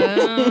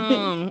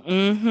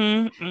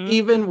 Mm-hmm.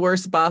 Even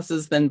worse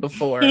bosses than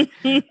before.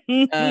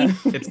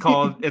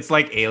 It's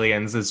like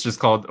Aliens. It's just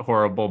called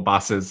Horrible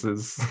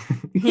Bosses.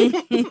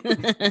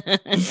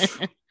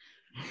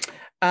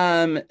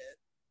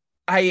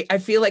 I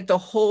feel like the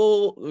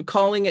whole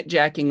calling it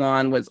jacking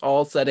on was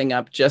all setting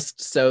up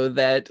just so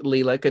that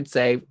Leela could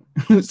say,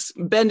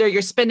 Bender,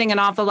 you're spending an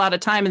awful lot of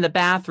time in the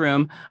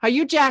bathroom. Are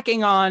you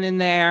jacking on in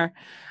there?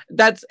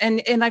 That's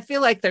and I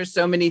feel like there's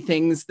so many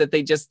things that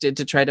they just did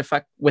to try to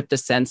fuck with the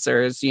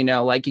censors,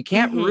 like you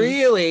can't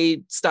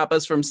really stop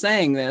us from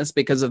saying this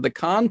because of the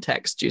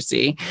context, you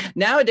see.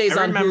 Nowadays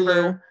on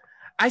Hulu,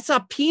 I saw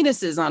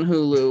penises on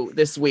Hulu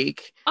this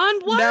week. On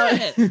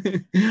what?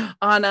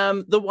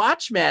 On The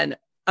Watchmen.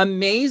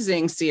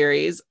 Amazing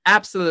series.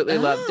 Absolutely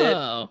loved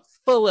it.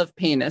 Full of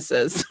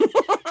penises.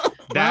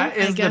 That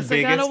is the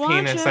biggest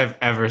penis I've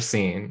ever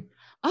seen.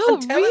 Oh,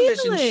 on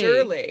television, really?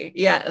 surely.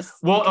 Yes.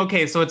 Well,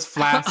 okay, so it's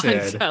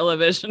flaccid. On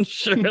television,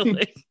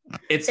 surely.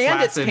 It's and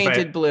flaccid, it's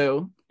painted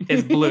blue.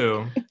 It's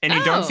blue. And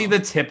you don't see the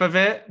tip of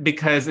it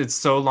because it's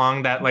so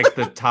long that like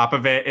the top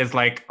of it is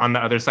like on the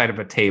other side of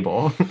a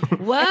table.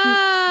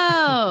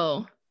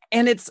 Wow.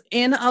 And it's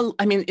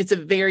it's a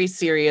very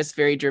serious,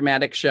 very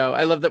dramatic show.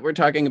 I love that we're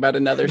talking about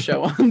another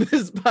show on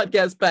this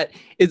podcast, but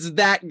it's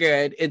that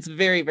good. It's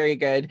very, very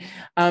good.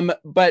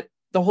 But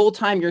the whole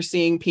time you're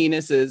seeing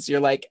penises,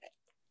 you're like,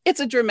 it's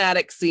a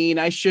dramatic scene.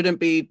 I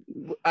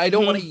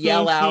don't want to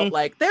yell out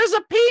like, there's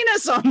a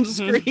penis on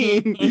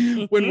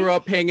screen when we're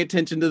all paying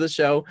attention to the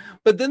show.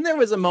 But then there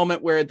was a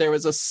moment where there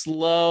was a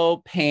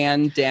slow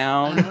pan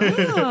down.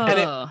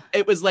 And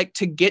it was like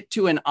to get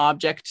to an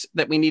object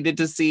that we needed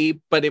to see,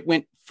 but it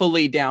went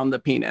fully down the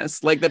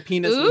penis. Like the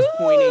penis was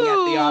pointing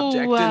at the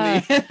object in the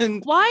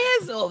end.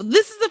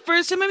 This is the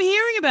first time I'm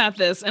hearing about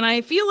this, and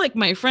I feel like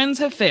my friends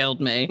have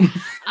failed me.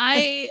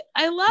 I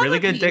love really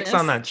a good penis. dicks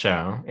on that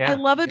show. Yeah. I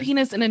love a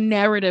penis in a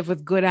narrative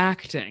with good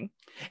acting.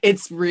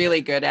 It's really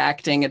good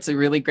acting. It's a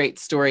really great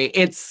story.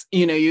 It's,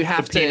 you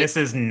have the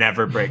penises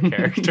never break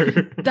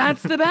character.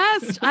 That's the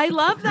best. I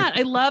love that.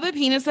 I love a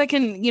penis that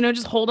can,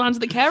 just hold on to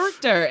the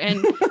character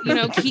and,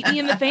 keep me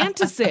in the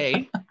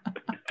fantasy.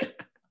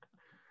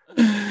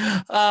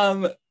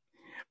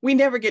 We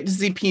never get to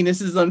see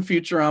penises on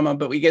Futurama,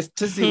 but we get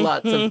to see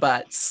lots of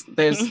butts.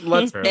 There's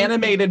lots of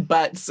animated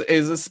butts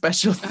is a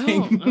special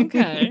thing. Oh,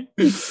 okay.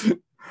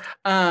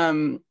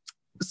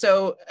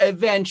 So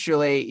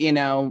eventually,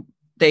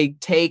 they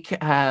take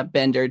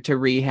Bender to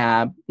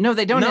rehab. No,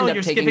 they don't end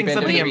up taking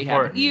Bender to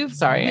rehab. You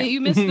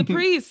missed the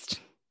priest.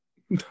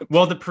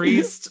 Well, the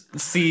priest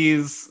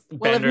sees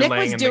Bender if Nick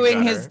laying was in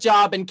doing the his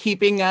job and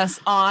keeping us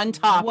on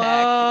topic.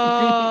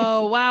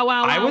 Whoa, wow.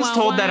 I was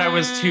told that I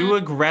was too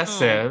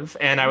aggressive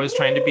and I was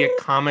trying to be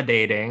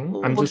accommodating.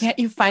 Can't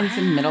you find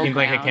some middle ground?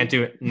 Like I can't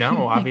do it.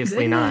 No,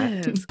 obviously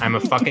not. I'm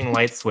a fucking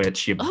light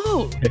switch. Sorry,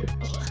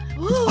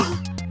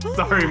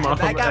 Mom.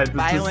 That got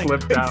violent.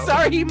 Just slipped out.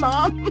 Sorry,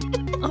 Mom.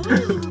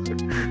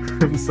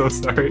 I'm so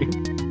sorry.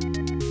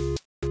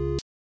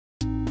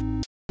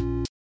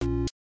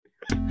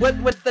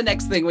 What's the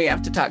next thing we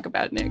have to talk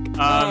about, Nick?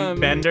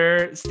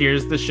 Bender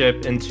steers the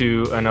ship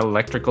into an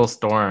electrical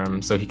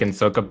storm so he can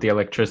soak up the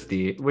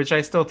electricity, which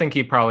I still think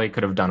he probably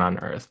could have done on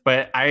Earth.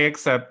 But I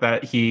accept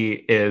that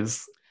he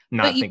is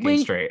not thinking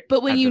straight.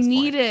 But when you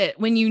need it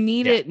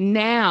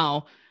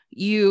now,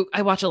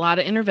 I watch a lot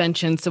of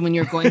interventions. So when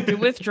you're going through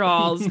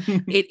withdrawals,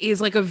 it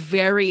is like a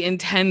very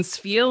intense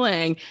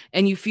feeling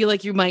and you feel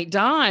like you might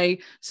die.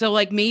 So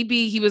like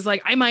maybe he was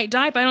like, I might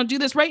die if I don't do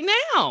this right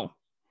now.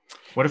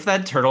 What if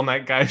that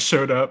turtleneck guy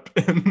showed up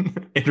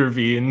and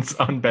intervenes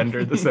on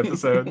Bender this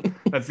episode?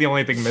 That's the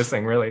only thing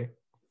missing, really.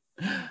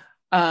 Which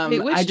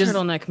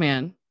turtleneck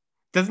man?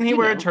 Doesn't he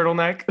wear a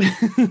turtleneck?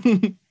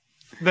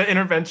 The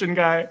intervention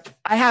guy?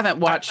 I haven't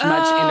watched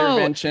much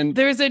intervention.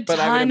 There's a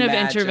ton of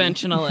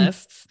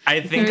interventionalists.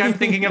 I think I'm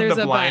thinking of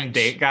the blind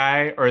date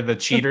guy or the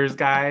cheaters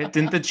guy.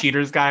 Didn't the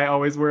cheaters guy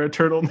always wear a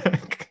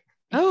turtleneck?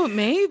 Oh,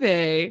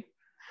 maybe.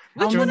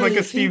 Which It was one are like you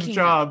a Steve thinking of?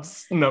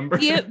 Jobs number.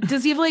 Yeah,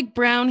 does he have like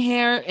brown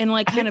hair and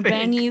like kind of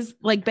think. bangies?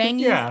 Like bangies?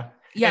 Yeah.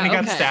 Yeah, And he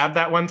got okay. stabbed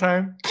that one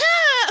time.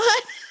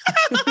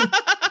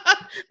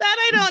 That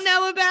I don't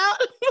know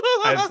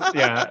about.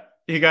 Yeah.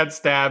 He got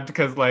stabbed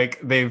because like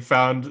they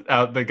found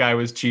out the guy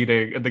was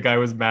cheating and the guy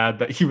was mad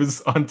that he was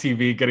on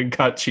TV getting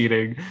caught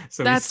cheating.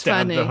 So That's he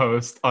stabbed funny. the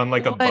host on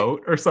like a What-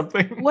 boat or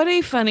something. What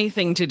a funny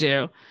thing to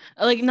do.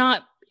 Like,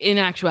 not in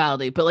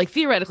actuality, but like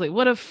theoretically,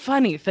 what a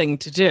funny thing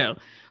to do.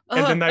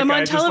 And then that I'm guy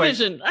on just, like-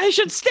 television. I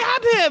should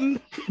stab him.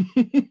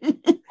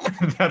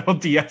 That'll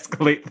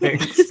de-escalate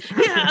things.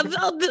 Yeah,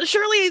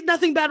 surely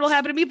nothing bad will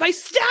happen to me if I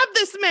stab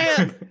this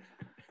man.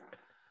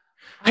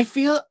 I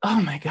feel,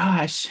 oh my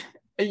gosh.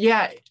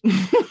 Yeah.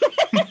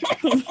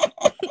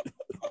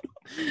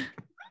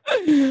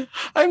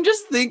 I'm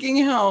just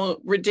thinking how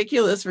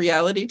ridiculous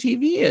reality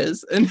TV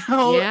is and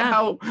how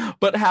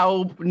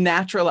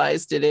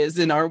naturalized it is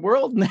in our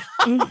world now.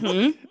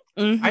 Mhm,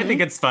 mhm. I think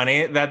it's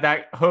funny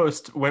that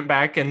host went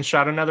back and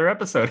shot another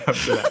episode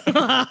after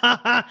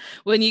that.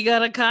 When you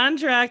got a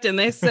contract and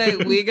they say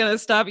we're gonna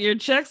stop your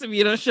checks if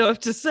you don't show up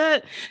to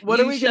set. What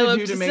you are we show going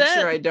to up do to make set.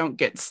 sure I don't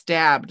get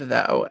stabbed,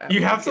 though?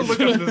 You have to look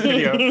up this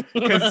video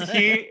because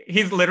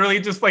he's literally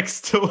just like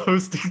still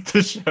hosting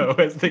the show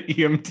as the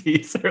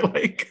EMTs are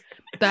like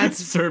That's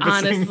servicing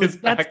honestly, his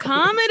that's back.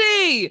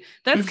 comedy.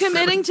 That's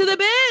committing to the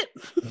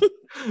bit.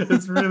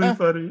 It's really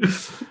funny.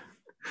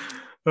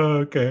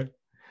 Okay.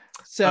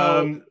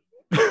 So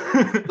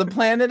the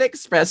Planet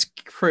Express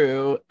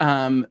crew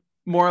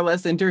more or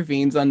less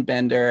intervenes on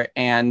Bender,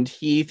 and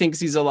he thinks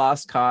he's a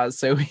lost cause.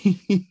 So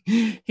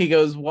he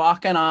goes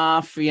walking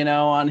off,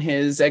 on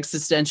his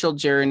existential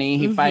journey.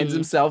 He finds Mhm.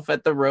 himself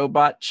at the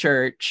robot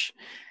church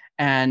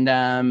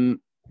and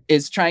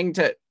he's trying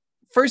to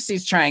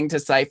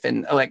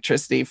siphon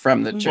electricity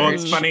from the Well, church. Well,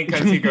 it's funny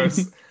because he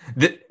goes,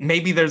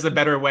 maybe there's a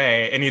better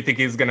way, and you think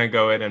he's gonna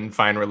go in and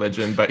find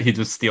religion, but he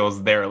just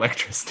steals their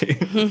electricity.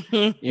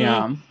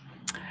 Yeah.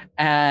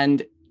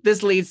 And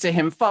this leads to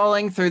him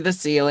falling through the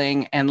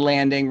ceiling and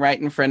landing right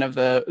in front of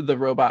the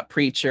robot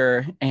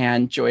preacher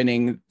and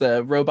joining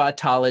the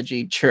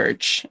Robotology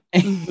Church.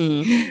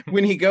 Mhm.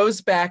 When he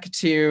goes back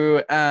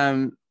to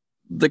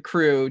the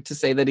crew to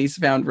say that he's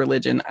found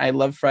religion, I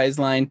love Fry's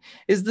line,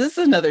 "Is this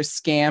another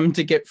scam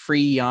to get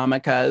free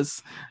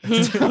yarmulkes?"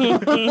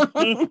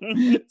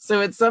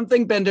 So it's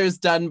something Bender's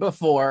done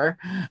before.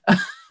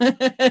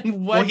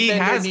 And what Well, he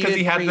Bender has because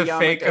he needed had free the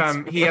fake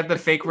yarmulkes he had the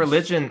fake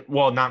religion.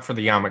 Well, not for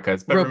the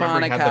yarmulkes, but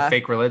remember he had the Robonica.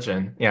 fake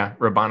religion. Yeah,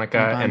 Robonica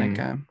and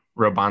Robonica.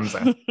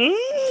 Robanza.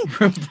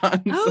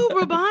 Robonica. Oh,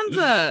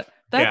 Robanza.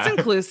 That's Yeah.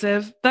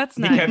 inclusive. That's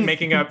He nice. kept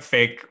making up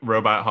fake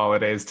robot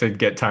holidays to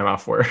get time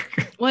off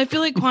work. Well, I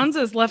feel like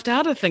Kwanzaa is left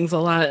out of things a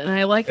lot, and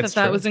I like It's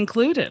that true. was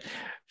included.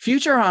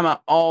 Futurama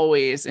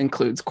always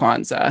includes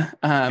Kwanzaa.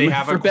 They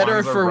have a for better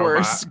or Kwanzaa for robot.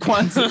 worse.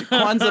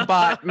 Kwanzaa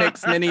bot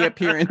makes many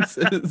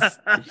appearances.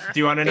 Do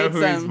you want to know It's,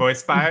 who he's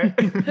voiced by?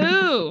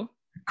 Who?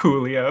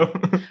 Coolio.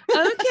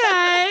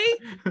 Okay.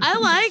 I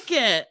like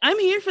it. I'm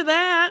here for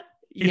that.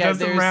 He does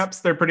some raps.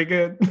 They're pretty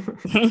good.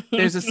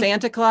 There's a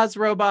Santa Claus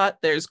robot,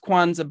 there's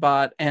Kwanzaa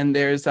bot, and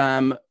there's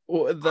the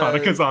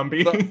Hanukkah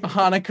zombie. the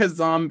Hanukkah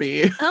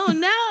zombie. Oh, A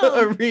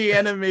no.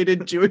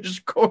 reanimated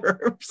Jewish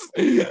corpse.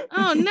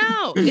 Oh,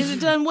 no. Is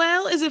it done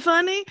well? Is it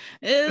funny?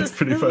 It's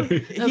pretty funny.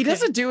 He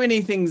doesn't do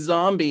anything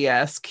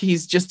zombie-esque.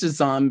 He's just a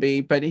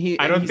zombie, but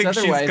I don't think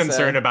she's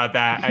concerned about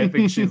that. I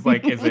think she's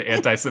like, is it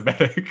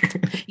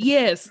anti-Semitic?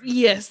 Yes.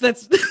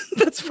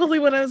 That's fully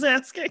what I was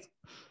asking.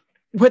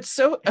 What's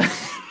so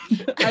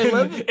I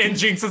love And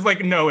Jinx is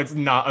like, no, it's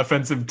not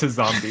offensive to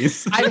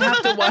zombies. I'd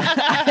have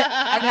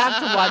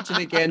to watch it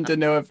again to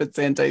know if it's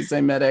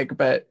anti-Semitic,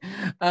 but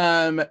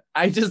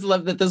I just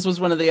love that this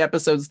was one of the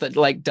episodes that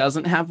like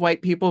doesn't have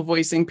white people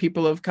voicing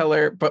people of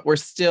color, but we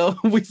still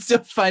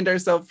find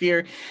ourselves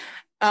here.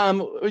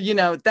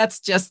 That's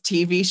just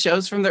TV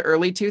shows from the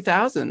early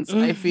 2000s.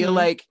 I feel Mhm.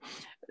 like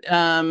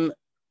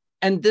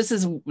and this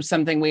is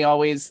something we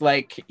always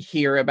like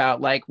hear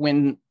about, like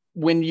when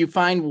you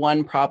find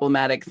one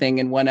problematic thing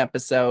in one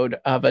episode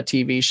of a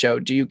TV show,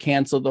 do you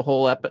cancel the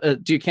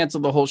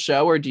whole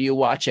show, or do you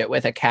watch it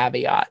with a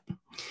caveat?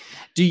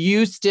 Do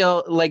you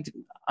still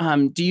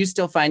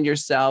find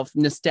yourself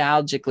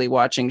nostalgically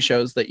watching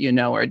shows that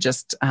are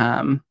just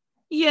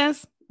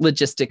Yes.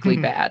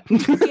 logistically bad?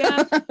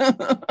 Yeah.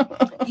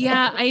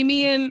 Yeah. I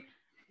mean,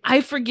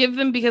 I forgive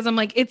them because I'm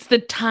like, it's the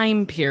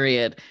time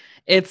period.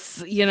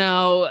 It's,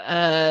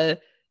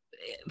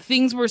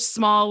 things were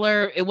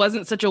smaller. It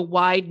wasn't such a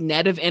wide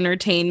net of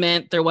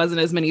entertainment. There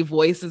wasn't as many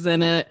voices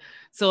in it.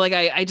 So like,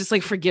 I just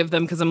like forgive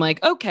them because I'm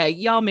like, okay,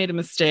 y'all made a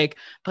mistake,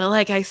 but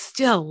like, I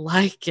still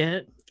like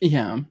it.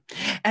 Yeah.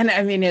 And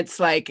I mean, it's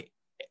like,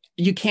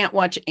 you can't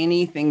watch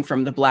anything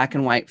from the black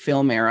and white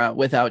film era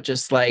without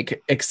just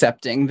like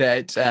accepting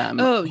that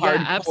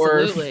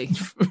absolutely.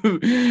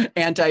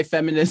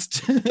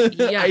 anti-feminist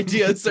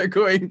ideas are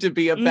going to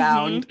be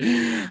abound.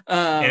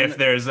 And if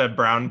there's a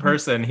brown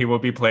person, he will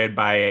be played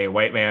by a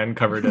white man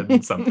covered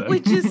in something.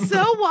 Which is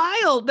so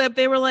wild that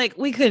they were like,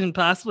 we couldn't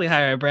possibly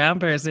hire a brown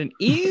person.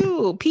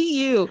 Ew,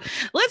 PU.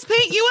 Let's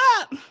paint you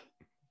up.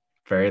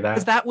 Very that.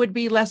 Because that would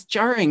be less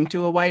jarring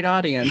to a white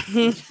audience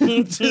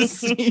to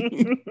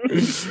see.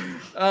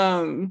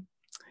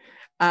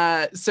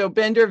 So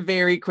Bender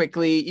very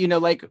quickly, you know,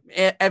 like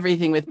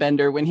everything with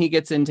Bender, when he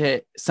gets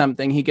into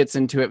something, he gets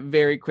into it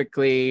very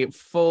quickly,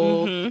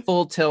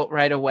 full tilt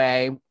right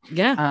away.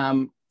 Yeah.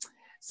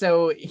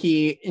 So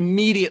he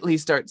immediately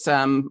starts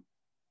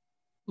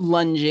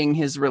lunging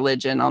his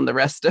religion on the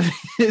rest of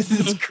his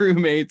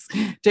crewmates,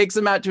 takes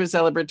them out to a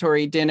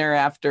celebratory dinner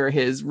after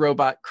his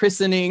robot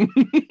christening.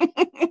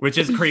 Which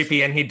is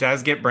creepy, and he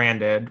does get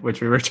branded,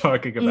 which we were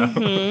talking about.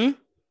 And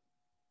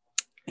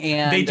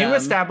they do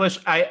establish,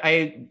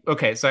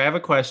 okay, so I have a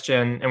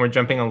question, and we're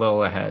jumping a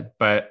little ahead,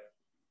 but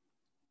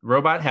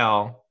Robot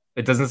Hell,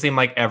 it doesn't seem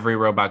like every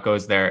robot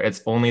goes there.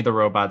 It's only the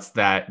robots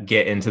that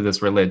get into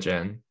this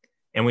religion.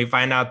 And we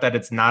find out that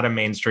it's not a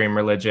mainstream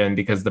religion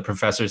because the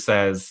professor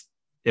says,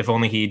 if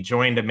only he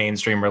joined a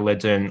mainstream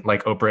religion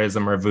like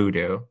Oprahism or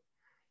Voodoo.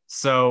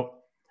 So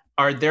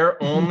are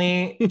there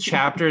only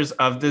chapters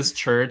of this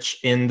church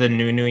in the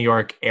New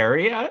York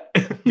area?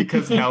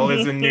 Because Hell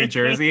is in New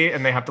Jersey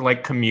and they have to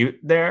like commute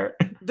there?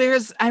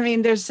 There's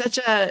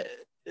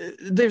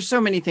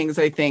so many things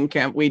I think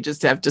we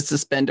just have to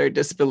suspend our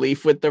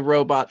disbelief with the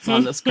robots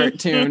on this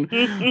cartoon,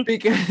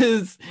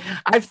 because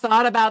I've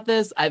thought about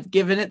this. I've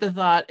given it the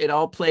thought. It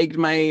all plagued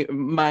my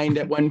mind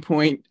at one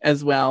point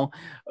as well.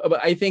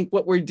 But I think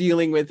what we're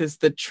dealing with is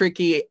the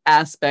tricky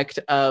aspect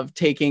of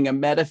taking a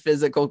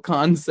metaphysical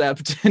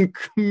concept and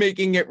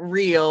making it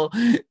real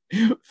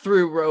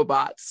through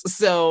robots.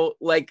 So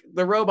like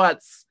the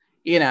robots,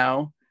 you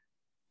know,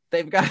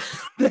 they got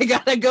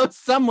to go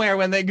somewhere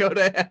when they go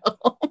to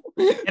hell.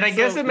 And I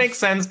guess it makes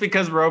sense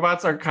because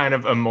robots are kind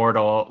of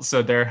immortal,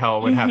 so their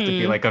hell would have to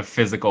be like a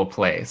physical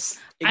place.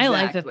 Exactly. I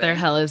like that their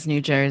hell is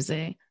New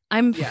Jersey.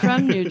 I'm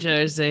from New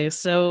Jersey,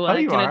 so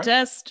I can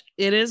attest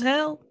it is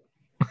hell.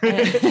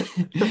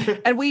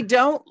 And we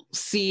don't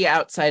see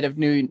outside of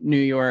New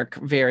York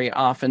very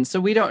often, so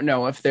we don't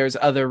know if there's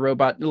other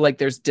like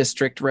there's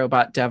district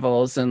robot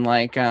devils and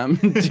like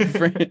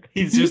different.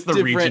 He's just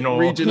the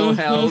regional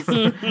hells.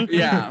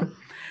 Yeah.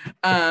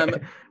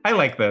 I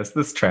like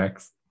this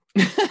tracks.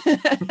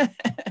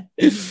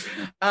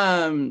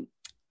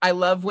 I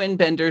love when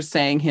Bender's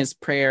saying his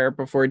prayer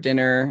before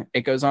dinner.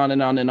 It goes on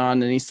and on and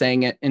on, and he's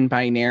saying it in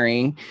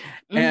binary.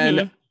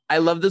 And I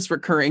love this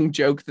recurring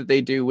joke that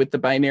they do with the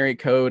binary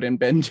code and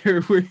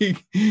Bender, where he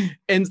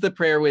ends the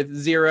prayer with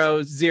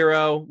 0,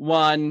 0,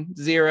 1,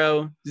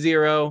 0,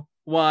 0,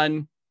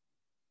 1,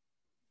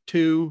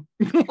 2.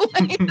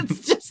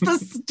 It's just the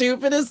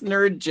stupidest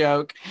nerd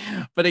joke,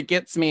 but it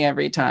gets me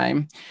every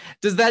time.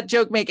 Does that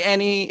joke make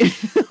any?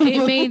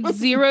 It made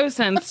zero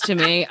sense to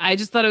me. I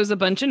just thought it was a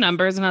bunch of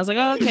numbers, and I was like,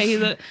 "Oh,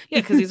 okay,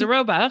 because he's a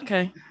robot."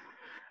 Okay.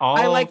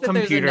 I like that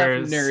there's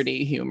enough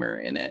nerdy humor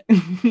in it.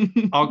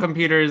 All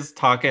computers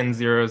talk in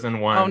zeros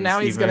and ones. Oh, now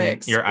he's going to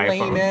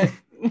explain it.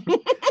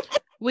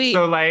 Wait.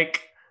 So,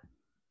 like,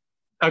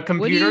 a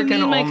computer what do you can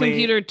mean only. My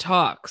computer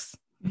talks.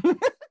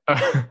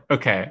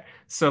 Okay.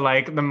 So,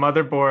 like, the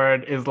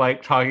motherboard is,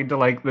 like, talking to,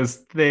 like, this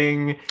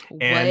thing.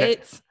 And,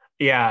 what?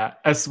 Yeah.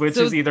 A switch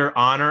is either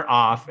on or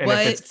off. And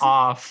if it's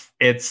off,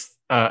 it's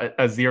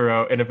a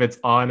 0, and if it's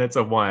on, it's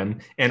a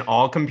 1. And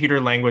all computer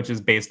language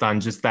is based on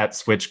just that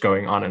switch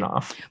going on and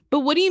off. But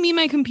what do you mean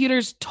my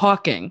computer's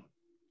talking?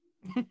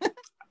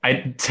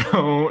 I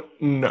don't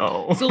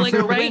know. So like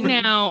right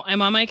now,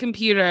 I'm on my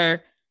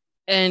computer,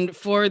 and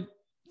for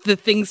the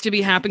things to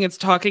be happening, it's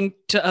talking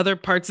to other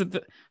parts of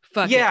the.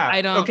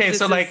 I don't. Okay,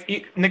 so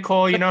like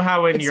Nicole, you know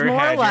how in your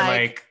head you're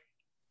like.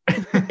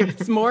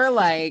 It's more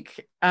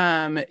like,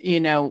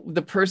 you know,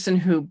 the person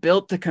who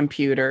built the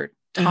computer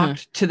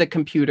talked to the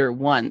computer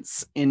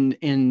once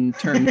in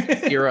terms of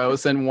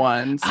zeros and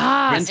ones.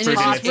 And it's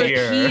just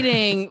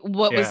repeating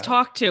what was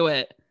talked to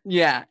it.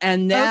 Yeah.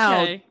 And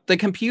now the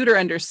computer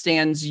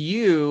understands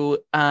you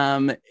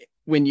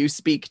when you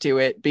speak to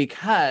it,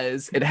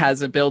 because it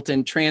has a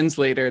built-in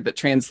translator that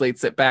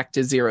translates it back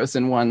to zeros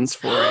and ones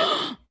for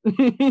it.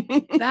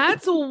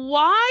 That's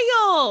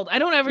wild. I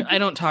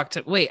don't talk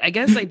to. Wait, I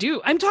guess I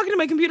do. I'm talking to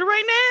my computer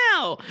right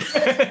now.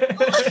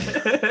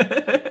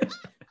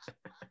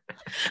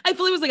 I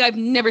fully was like, I've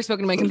never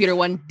spoken to my computer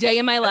one day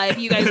in my life.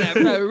 You guys are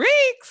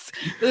freaks.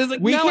 It was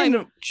like,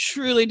 I'm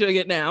truly doing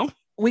it now.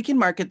 We can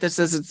market this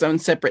as its own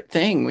separate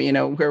thing, you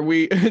know, where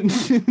we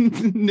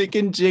Nick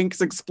and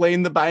Jinx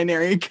explain the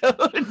binary code.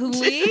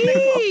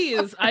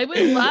 Please, I would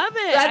love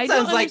it. That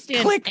sounds like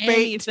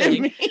clickbait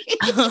to me.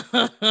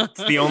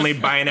 It's the only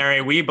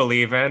binary we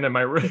believe in. Am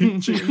I right,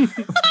 Jinx?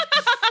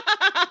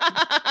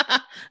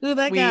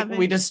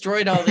 We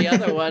destroyed all the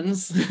other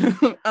ones.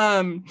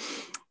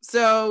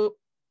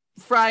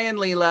 Fry and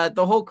Leela,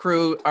 the whole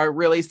crew are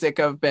really sick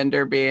of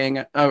Bender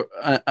being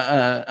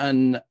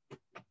an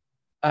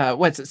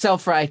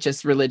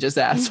self-righteous religious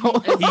asshole.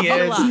 He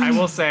is. I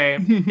will say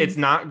it's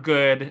not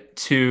good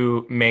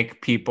to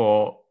make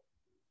people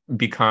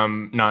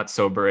become not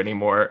sober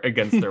anymore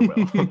against their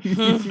will.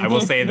 I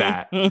will say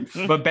that.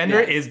 But Bender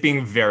is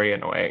being very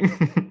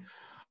annoying.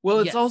 Well,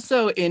 it's Yes.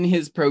 also in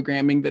his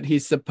programming that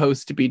he's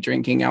supposed to be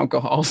drinking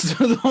alcohol.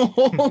 So the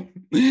whole,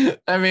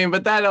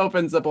 but that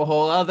opens up a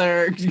whole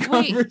other Wait,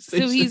 conversation.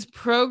 so he's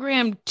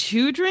programmed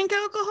to drink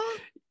alcohol?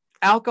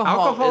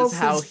 Alcohol is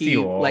how his he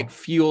fuel.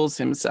 fuels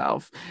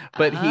himself,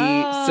 but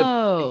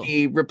Oh.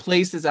 he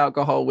replaces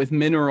alcohol with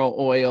mineral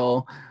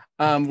oil,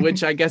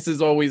 which I guess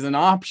is always an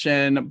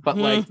option, but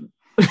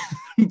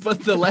but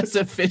the less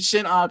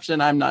efficient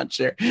option, I'm not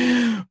sure.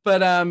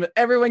 But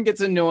everyone gets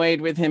annoyed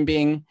with him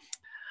being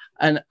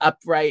an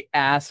upright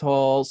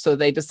asshole, so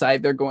they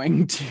decide they're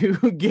going to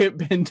get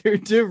Bender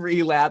to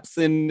relapse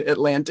in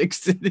Atlantic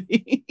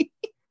City.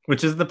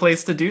 Which is the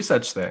place to do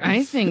such things.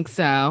 I think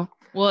so.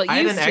 Well, it I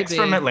had used an to ex be.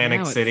 from Atlantic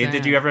Now it's City. Did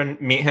sad. you ever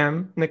meet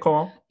him,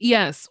 Nicole?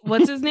 Yes.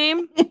 What's his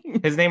name?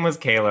 His name was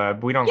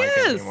Caleb. We don't like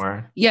him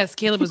anymore. Yes,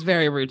 Caleb was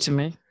very rude to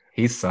me.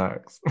 He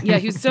sucks. Yeah,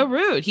 he was so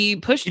rude. He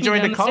pushed He me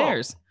joined down the the cult.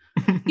 stairs.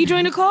 He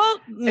joined a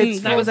cult?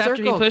 It's That was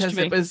after he pushed 'cause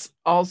me. It was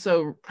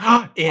also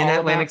In all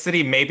Atlantic about-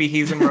 City. Maybe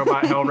he's in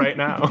robot hell right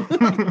now.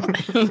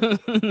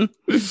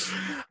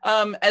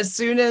 as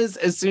soon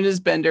as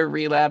Bender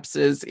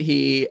relapses,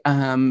 he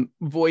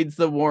voids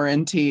the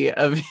warranty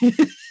of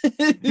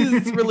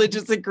his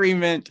religious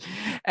agreement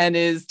and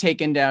is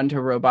taken down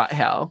to robot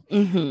hell.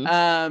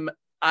 Mhm.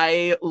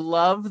 I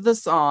love the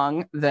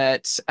song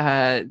that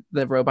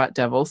the Robot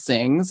Devil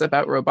sings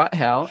about robot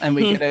hell, and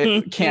we get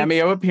a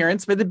cameo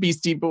appearance by the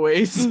Beastie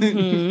Boys.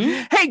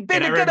 Mhm. Hey,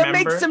 Bender, gonna make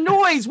remember- some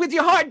noise with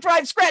your hard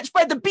drive scratched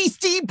by the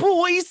Beastie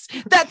Boys.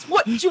 That's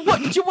what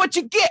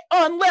you get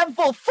on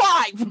level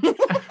 5.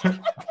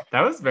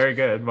 That was very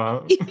good,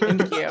 Mom.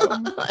 Thank you.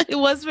 It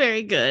was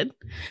very good.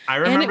 I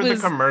remember the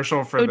was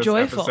commercial for so this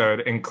joyful.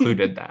 episode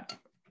included that.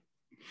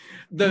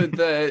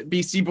 The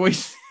Beastie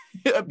Boys.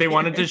 They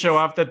wanted to show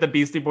off that the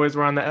Beastie Boys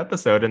were on the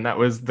episode, and that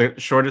was the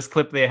shortest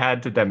clip they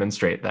had to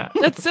demonstrate that.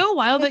 That's so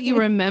wild that you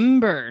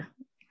remember.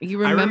 You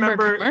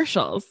remember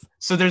commercials.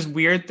 So there's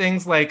weird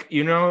things like,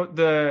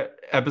 the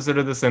episode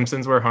of The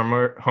Simpsons where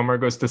Homer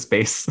goes to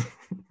space?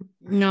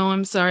 No,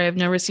 I'm sorry. I've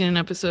never seen an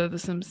episode of The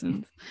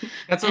Simpsons.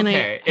 That's And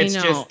okay. I It's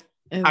know. just,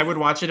 I would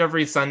watch it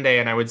every Sunday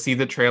and I would see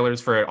the trailers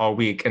for it all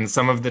week. And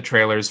some of the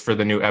trailers for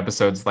the new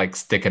episodes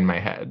stick in my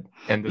head.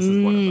 And this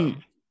is one of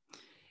them.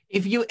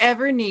 If you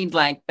ever need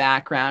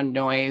background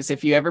noise,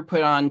 if you ever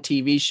put on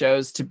TV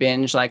shows to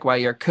binge while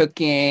you're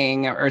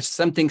cooking or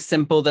something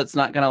simple that's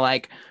not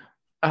going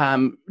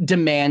to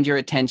demand your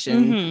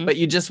attention, Mhm. but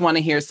you just want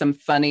to hear some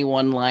funny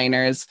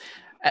one-liners,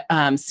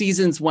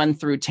 seasons 1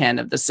 through 10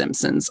 of The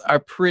Simpsons are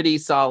pretty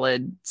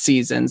solid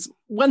seasons.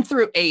 1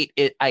 through 8,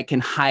 I can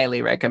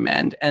highly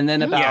recommend. And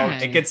then about Yeah,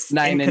 it gets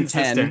 9 and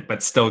 10. inconsistent,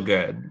 but still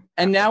good.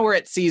 And now we're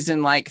at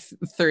season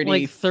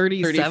 30,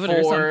 37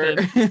 or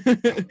 34.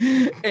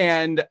 something.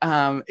 And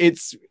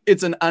it's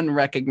an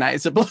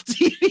unrecognizable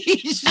TV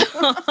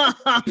show.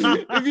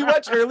 If you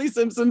watch early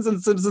Simpsons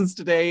and Simpsons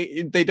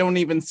today, they don't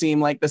even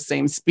seem like the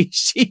same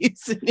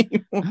species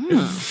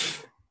anymore.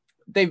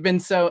 They've been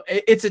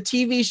it's a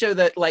TV show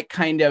that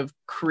kind of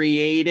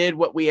created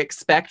what we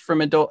expect from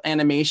adult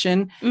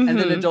animation, and then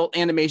Mhm. adult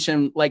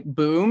animation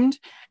boomed.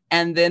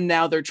 And then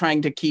now they're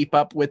trying to keep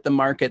up with the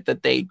market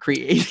that they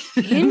created.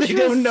 They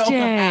don't know how.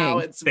 Interesting.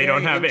 It's They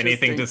don't very have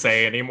anything to interesting.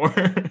 say anymore.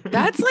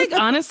 That's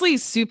honestly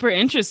super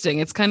interesting.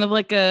 It's kind of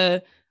like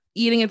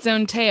eating its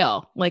own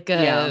tail.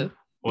 Yeah.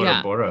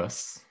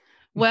 Ouroboros.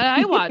 What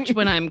I watch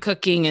when I'm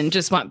cooking and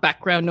just want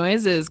background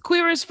noise is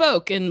Queer as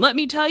Folk. And let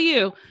me tell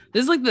you,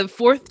 this is the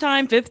 4th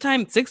time, 5th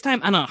time, 6th time,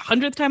 I don't know,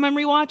 100th time I'm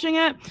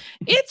rewatching it.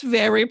 It's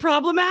very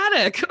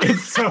problematic.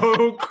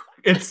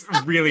 It's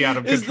really out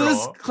of Is control.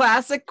 this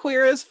classic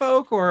Queer as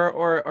Folk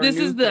or This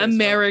new is Queer the as Folk?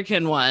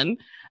 American one.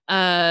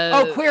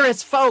 Queer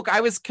as Folk.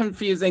 I was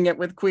confusing it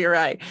with Queer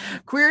Eye.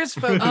 Queer as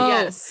Folk, Oh.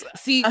 yes.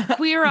 See,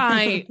 Queer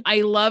Eye, I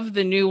love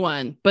the new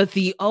one, but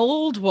the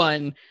old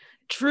one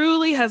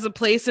truly has a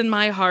place in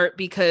my heart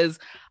because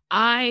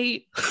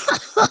I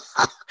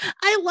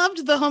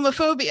loved the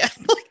homophobia.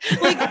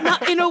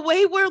 Not in a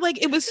way where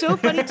it was so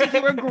funny to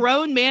hear a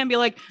grown man be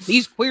like,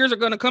 these queers are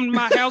gonna come to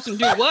my house and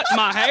do what?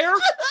 My hair?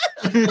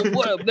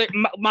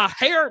 My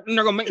hair, and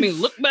they're gonna make me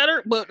look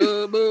better. But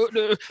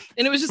and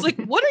it was just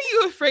what are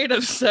you afraid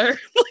of, sir?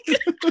 And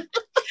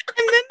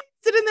then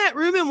sit in that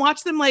room and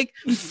watch them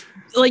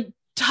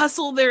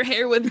tussle their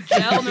hair with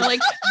gel, and they're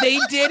like, they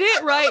did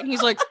it right. And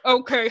he's like,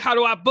 okay, how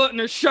do I button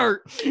a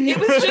shirt? It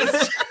was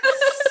just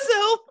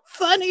so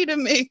funny to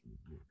me.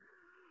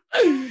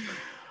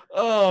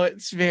 Oh,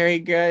 it's very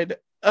good.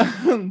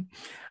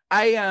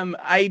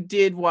 I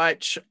did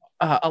watch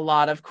a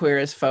lot of Queer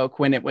as Folk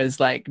when it was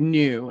like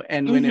new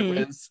and when it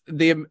was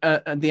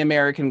the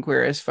American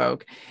Queer as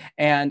Folk.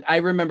 And I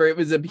remember it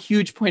was a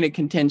huge point of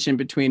contention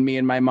between me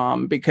and my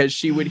mom because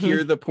she would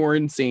hear the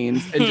porn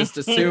scenes and just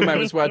assume I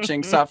was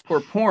watching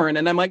softcore porn.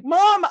 And I'm like,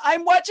 Mom,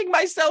 I'm watching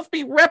myself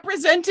be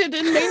represented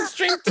in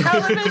mainstream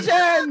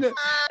television.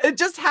 It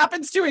just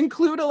happens to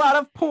include a lot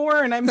of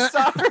porn. I'm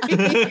sorry.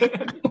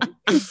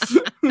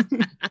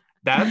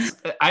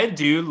 I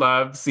do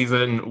love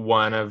season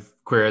 1 of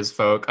Queer as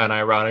Folk,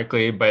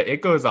 unironically, but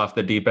it goes off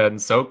the deep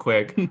end so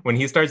quick when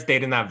he starts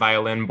dating that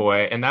violin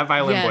boy, and that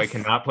violin boy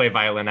cannot play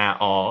violin at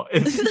all.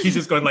 He's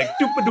just going like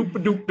doop doop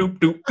doop doop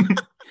doop.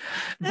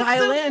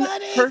 Violin, so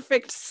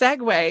perfect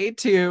segue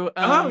to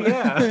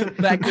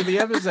back to the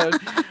episode.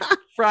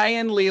 Fry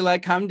and Leela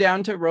come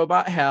down to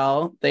Robot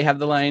Hell. They have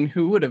the line,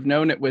 "Who would have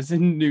known it was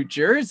in New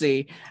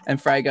Jersey?"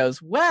 And Fry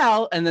goes,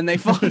 "Well," and then they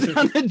fall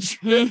down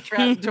the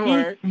trap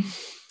door.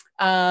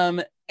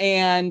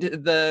 And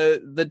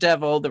the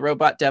devil, the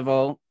robot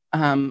devil,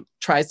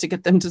 tries to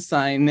get them to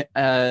sign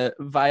a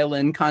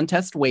violin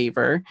contest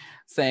waiver,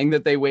 saying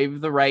that they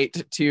waive the right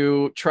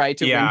to try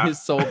to win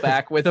his soul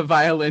back with a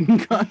violin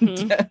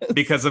contest.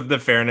 Because of the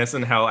Fairness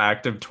in Hell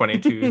Act of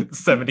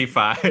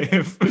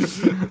 2275.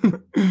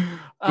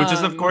 Which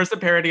is, of course, a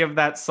parody of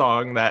that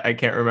song that I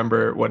can't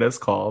remember what it's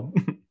called.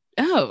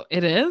 Oh,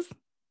 it is?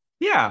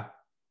 Yeah.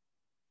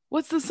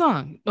 What's the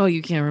song? Oh,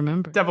 you can't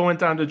remember. Devil Went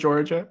Down to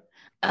Georgia.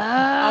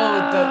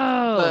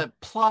 The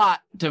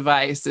plot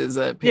device is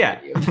a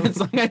parody of that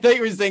song. I thought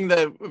you were saying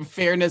the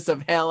Fairness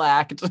of Hell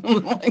Act.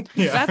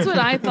 That's what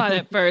I thought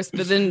at first,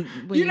 but then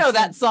you know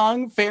that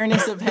song,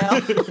 Fairness of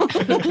Hell.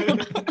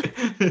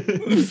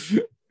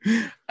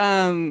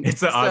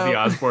 It's an Ozzy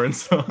Osbourne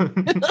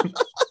song.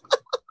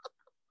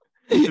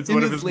 It's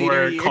one of his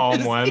more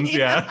calm ones.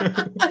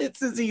 It's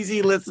his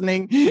easy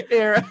listening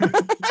era.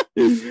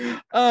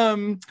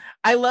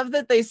 I love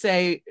that they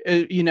say,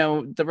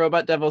 the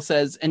robot devil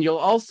says, and you'll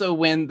also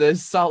win the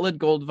solid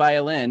gold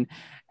violin.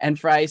 And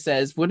Fry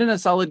says, wouldn't a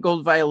solid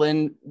gold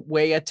violin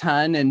weigh a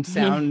ton and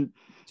sound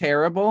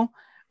terrible?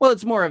 Well,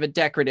 it's more of a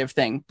decorative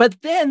thing.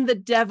 But then the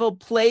devil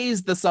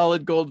plays the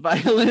solid gold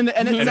violin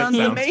and it sounds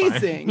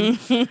amazing.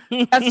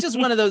 That's just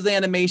one of those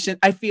animation.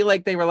 I feel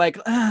like they were like,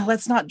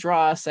 let's not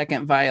draw a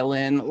second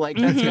violin. Like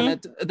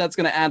that's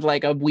gonna add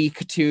like a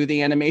week to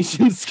the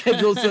animation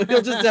schedule. So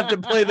he'll just have to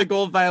play the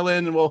gold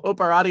violin and we'll hope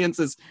our audience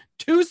is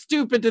too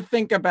stupid to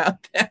think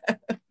about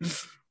that.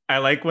 I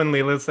like when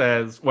Leela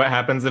says, "What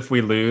happens if we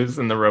lose?"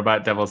 And the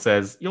robot devil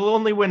says, "You'll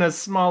only win a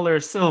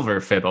smaller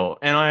silver fiddle.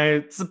 And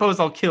I suppose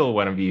I'll kill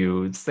one of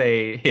you,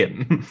 say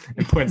him."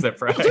 And points at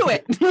Fry. Do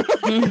it.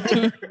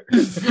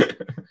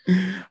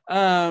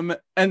 And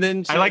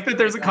then I like that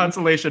there's a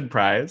consolation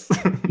prize.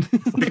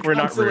 Like we're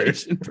not rude.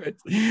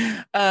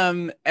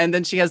 And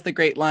then she has the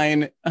great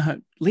line,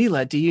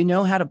 "Leela, do you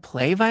know how to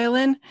play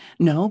violin?"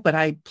 "No, but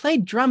I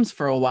played drums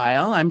for a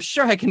while. I'm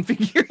sure I can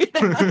figure it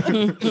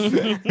out."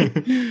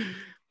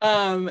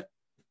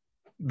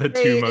 The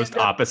two most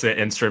opposite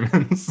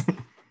instruments.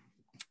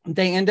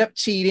 They end up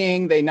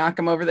cheating. They knock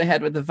him over the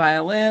head with the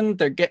violin.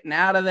 They're getting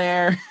out of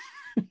there.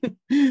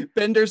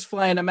 Bender's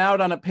flying him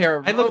out on a pair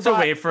of I looked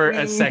away for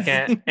wings. a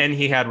second and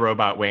he had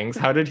robot wings.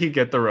 How did he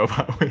get the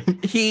robot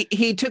wings?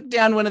 He took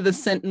down one of the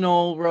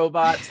Sentinel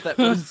robots that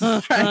was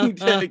trying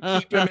to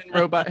keep him in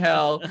robot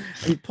hell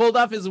and pulled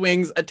off his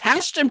wings,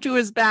 attached him to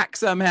his back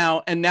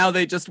somehow, and now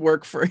they just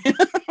work for him.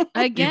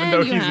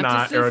 Again, you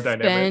have to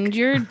suspend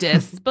your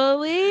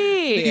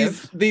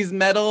disbelief. These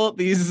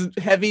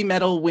heavy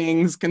metal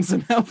wings can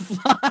somehow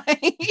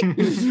fly.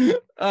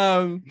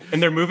 And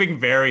they're moving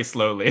very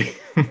slowly.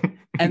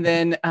 And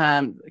then,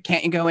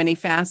 can't you go any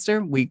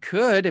faster? We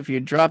could if you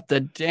dropped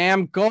the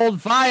damn gold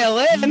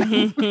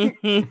violin.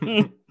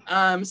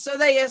 So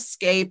they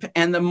escape,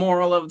 and the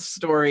moral of the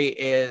story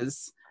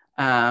is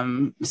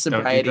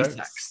sobriety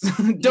sucks.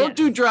 Don't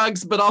do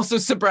drugs, but also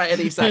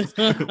sobriety sucks,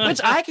 which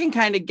I can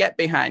kind of get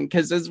behind,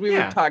 because as we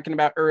were talking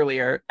about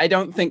earlier, I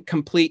don't think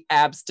complete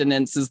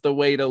abstinence is the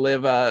way to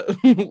live a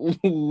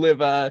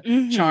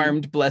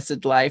charmed,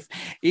 blessed life.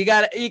 You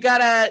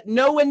gotta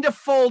know when to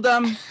fold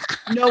them,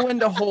 know when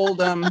to hold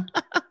them.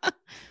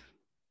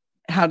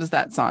 How does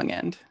that song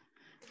end?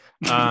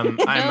 I'm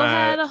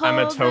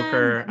a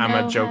toker.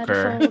 I'm a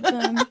joker.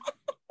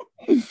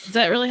 Is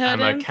that really how I'm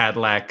it a ends?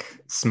 Cadillac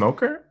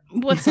smoker.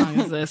 What song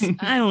is this?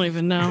 I don't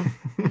even know.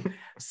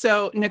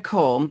 So,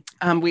 Nicole,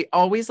 we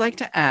always like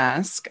to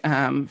ask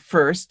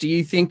first, do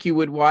you think you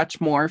would watch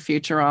more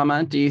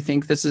Futurama? Do you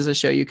think this is a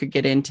show you could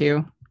get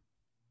into?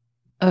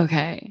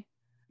 Okay.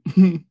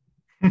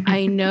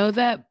 I know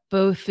that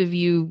both of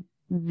you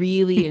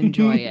really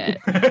enjoy it.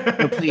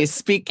 So please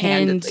speak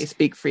candidly,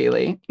 speak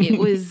freely. It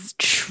was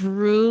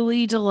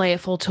truly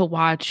delightful to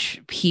watch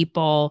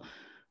people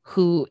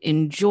who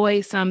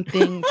enjoy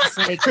something, just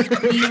like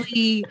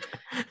really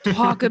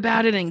talk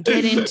about it and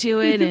get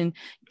into it and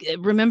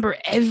remember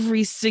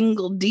every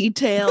single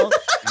detail.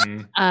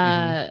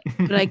 But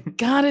I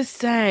gotta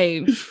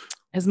say,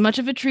 as much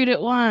of a treat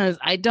it was,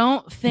 I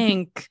don't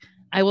think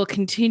I will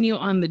continue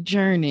on the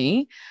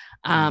journey.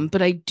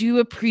 But I do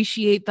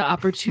appreciate the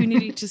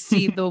opportunity to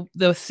see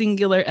the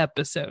singular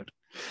episode.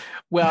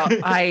 Well,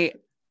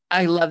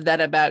 I love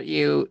that about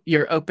you,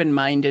 your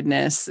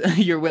open-mindedness,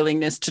 your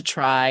willingness to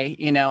try.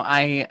 You know,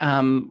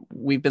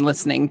 we've been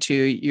listening to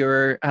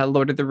your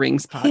Lord of the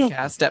Rings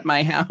podcast at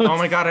my house. Oh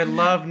my God, I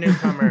love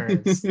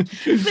newcomers.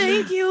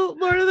 Thank you.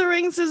 Lord of the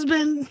Rings has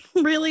been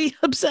really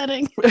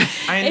upsetting.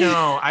 I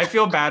know. I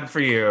feel bad for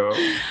you.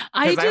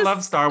 Because I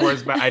love Star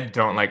Wars, but I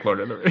don't like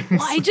Lord of the Rings.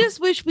 Well, I just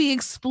wish we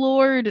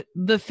explored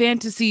the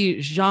fantasy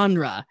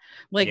genre.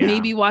 Like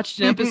maybe watched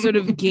an episode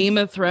of Game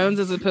of Thrones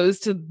as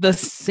opposed to the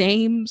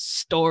same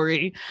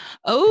story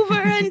over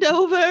and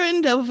over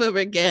and over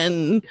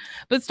again.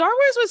 But Star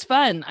Wars was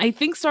fun. I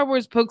think Star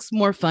Wars pokes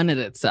more fun at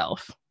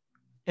itself.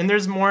 And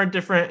there's more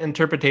different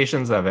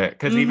interpretations of it.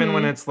 Because even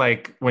when it's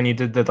like, when you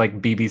did the like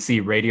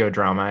BBC radio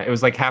drama, it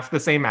was like half the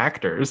same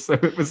actors. So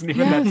it wasn't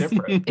even that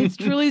different. It's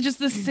truly just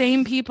the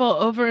same people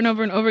over and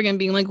over and over again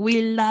being like,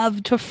 we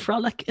love to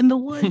frolic in the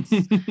woods.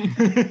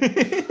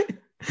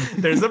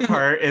 There's a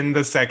part in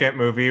the second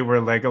movie where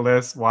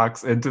Legolas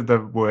walks into the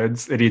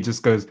woods and he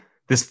just goes,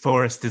 "This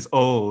forest is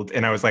old."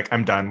 And I was like,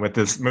 I'm done with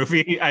this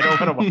movie. I don't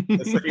want to watch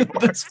this anymore.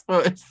 This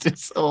forest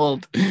is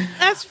old.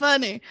 That's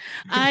funny.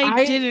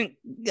 I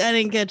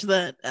didn't catch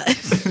that.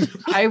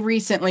 I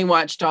recently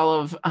watched all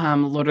of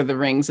Lord of the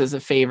Rings as a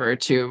favor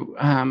to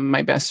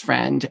my best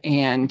friend.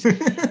 And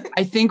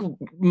I think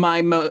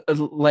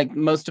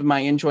most of my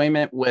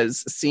enjoyment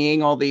was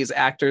seeing all these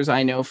actors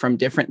I know from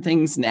different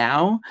things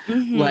now,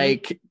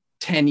 like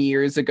 10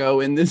 years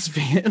ago in this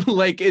van.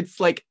 Like, it's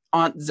like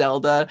Aunt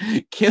Zelda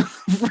killed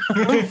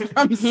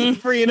from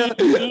Sabrina,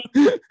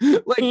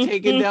 like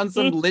taking down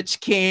some Lich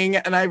King.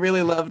 And I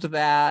really loved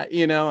that.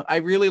 You know, I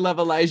really love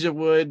Elijah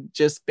Wood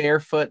just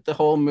barefoot the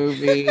whole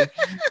movie.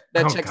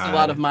 That checks a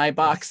lot of my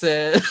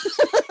boxes.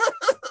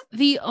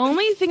 The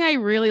only thing I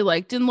really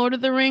liked in Lord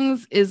of the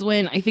Rings is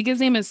when, I think his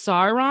name is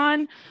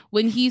Sauron,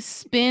 when he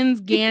spins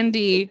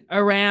Gandhi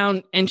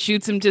around and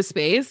shoots him to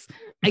space.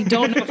 I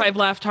don't know if I've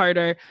laughed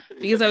harder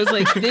because I was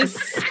like, this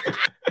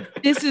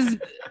is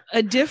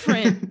a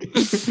different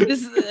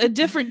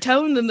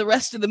tone than the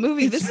rest of the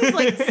movie. This is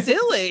like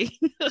silly.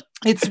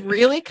 It's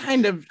really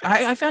kind of,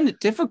 I found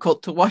it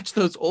difficult to watch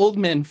those old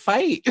men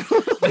fight.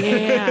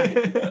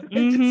 Yeah.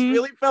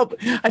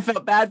 I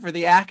felt bad for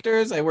the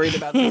actors. I worried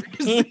about their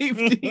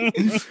safety.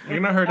 You're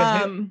gonna hurt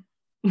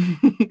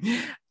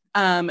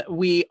him.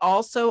 We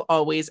also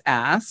always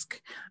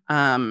ask,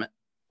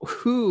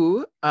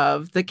 who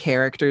of the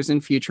characters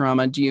in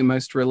Futurama do you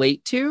most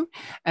relate to,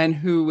 and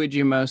who would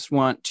you most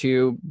want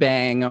to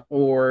bang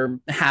or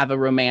have a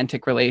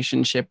romantic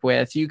relationship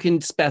with? You can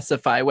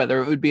specify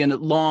whether it would be a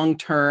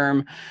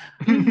long-term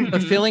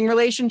fulfilling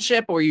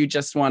relationship or you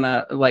just want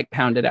to like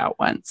pound it out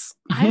once.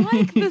 I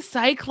like the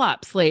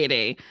Cyclops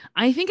lady.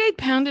 I think I'd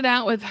pound it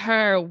out with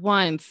her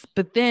once,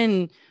 but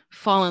then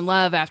fall in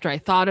love after I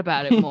thought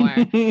about it more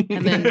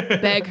and then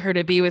beg her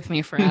to be with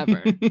me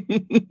forever.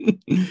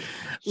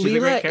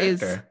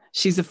 Leela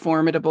she's a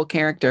formidable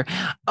character.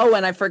 Oh,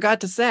 and I forgot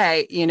to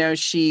say, you know,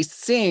 she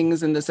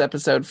sings in this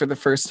episode for the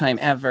first time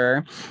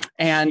ever.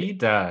 And she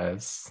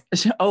does.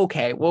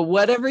 Okay, well,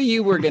 whatever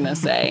you were going to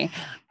say,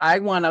 I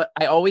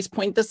always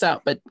point this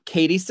out, but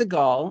Katie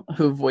Seagal,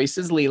 who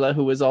voices Leela,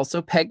 who was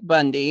also Peg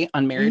Bundy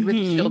on Married with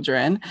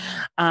Children,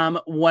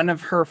 one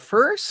of her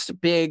first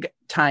big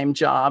time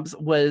jobs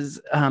was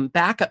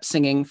backup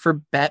singing for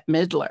Bette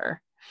Midler.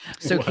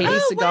 So Katie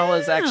Seagal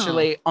is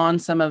actually on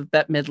some of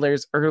Bette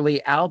Midler's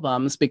early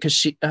albums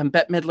because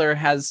Bette Midler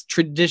has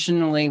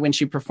traditionally, when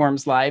she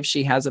performs live,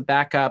 she has a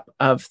backup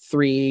of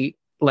 3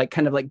 like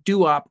kind of like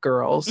doo-wop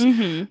girls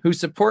who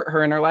support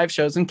her in her live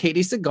shows. And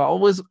Katie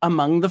Seagal was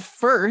among the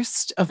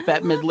first of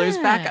Bette Midler's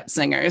backup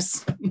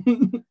singers.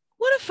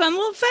 What a fun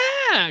little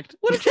fact.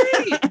 What a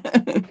treat.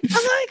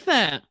 I like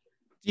that.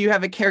 Do you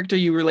have a character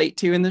you relate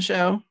to in the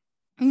show?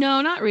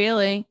 No, not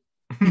really.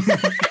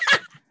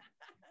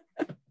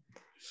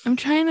 I'm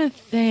trying to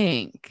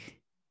think.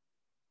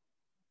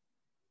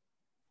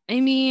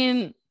 I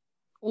mean,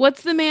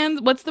 what's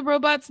the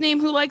robot's name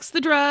who likes the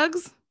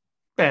drugs?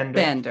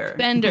 Bender.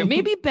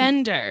 Maybe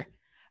Bender.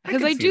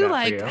 Because I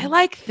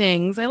like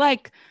things. I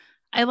like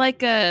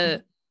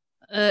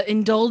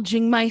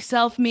indulging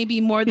myself maybe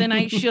more than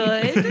I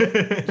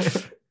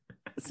should.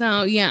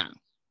 So yeah.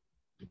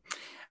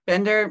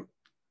 Bender,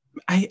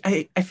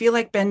 I feel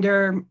like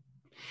Bender,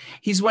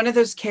 he's one of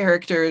those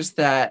characters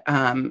that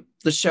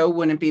the show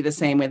wouldn't be the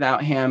same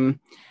without him.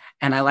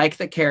 And I like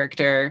the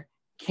character.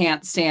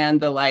 Can't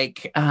stand the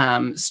like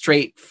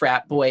straight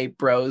frat boy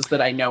bros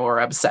that I know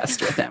are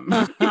obsessed with him.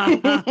 Well,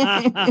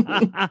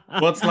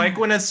 it's like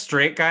when a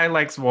straight guy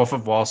likes Wolf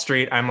of Wall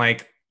Street, I'm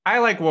like, I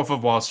like Wolf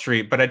of Wall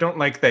Street, but I don't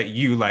like that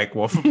you like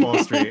Wolf of Wall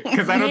Street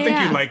because I don't think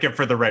you like it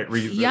for the right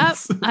reasons.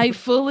 Yep, I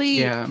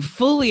fully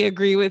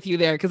agree with you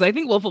there because I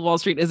think Wolf of Wall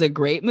Street is a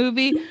great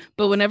movie,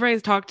 but whenever I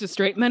talk to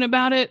straight men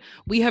about it,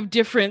 we have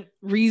different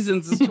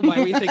reasons as to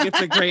why we think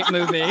it's a great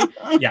movie.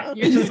 Yeah.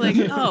 You're just like,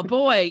 oh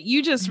boy,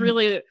 you just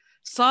really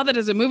saw that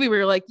as a movie where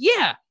you're like,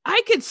 yeah,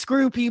 I could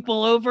screw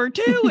people over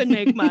too and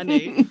make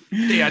money.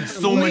 They had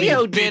so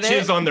Leo many did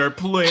bitches it. on their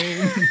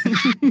plane.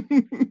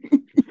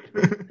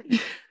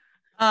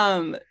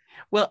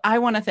 Well, I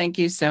want to thank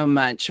you so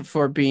much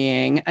for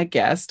being a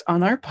guest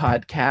on our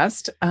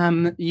podcast.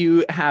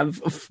 You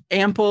have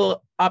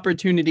ample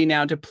opportunity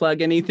now to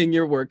plug anything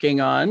you're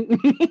working on.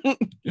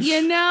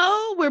 You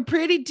know, we're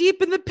pretty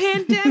deep in the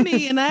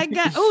pandemic, and I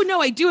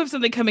do have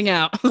something coming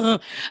out. Oh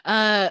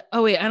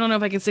wait, I don't know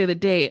if I can say the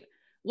date.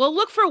 Well,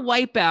 look for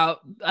Wipeout.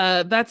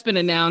 That's been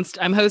announced.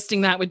 I'm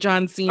hosting that with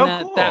John Cena.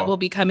 Oh, cool. That will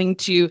be coming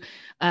to,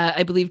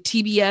 I believe,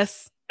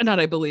 TBS. Not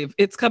I believe.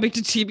 It's coming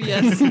to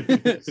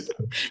TBS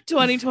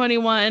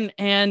 2021.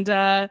 And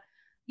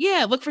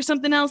look for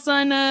something else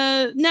on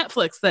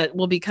Netflix that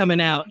will be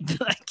coming out.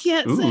 I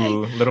can't say.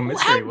 Little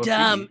mystery. How We'll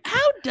dumb. see.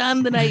 How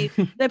dumb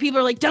that people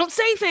are like, don't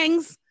say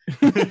things.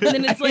 And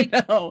then it's like,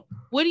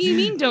 what do you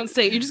mean don't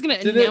say it? You're just going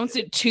to announce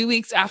it 2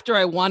 weeks after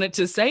I wanted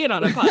to say it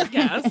on a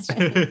podcast.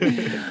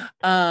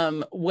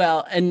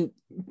 Well, and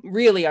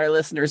really our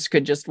listeners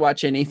could just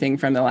watch anything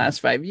from the last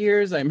 5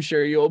 years. I'm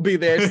sure you'll be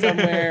there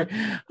somewhere.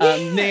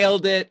 Yeah.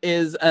 Nailed It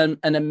is an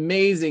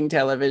amazing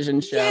television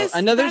show. Yes,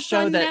 Another that's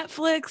show on that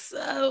Netflix.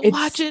 it's-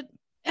 Watch it.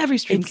 Every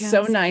stream it's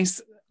so nice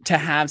to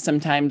have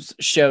sometimes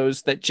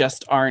shows that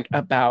just aren't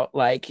about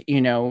like,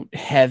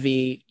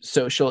 heavy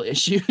social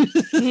issues.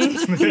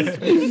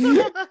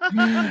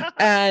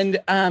 And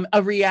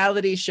a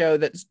reality show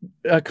that's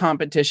a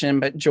competition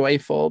but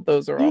joyful.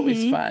 Those are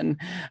always fun.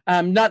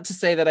 Not to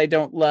say that I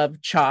don't love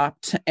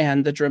Chopped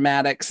and the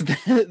dramatics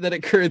that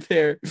occurred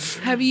there.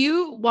 Have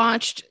you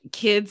watched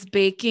Kids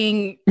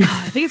Baking?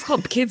 I think it's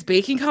called Kids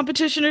Baking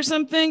Competition or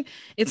something.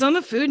 It's on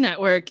the Food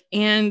Network,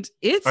 and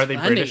it's Are they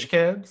funny. British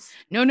kids?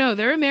 No,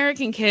 they're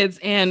American kids.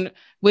 And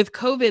with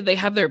COVID, they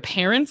have their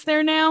parents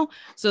there now.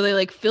 So they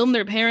like film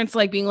their parents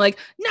like being like,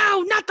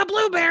 no, not the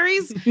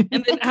blueberries.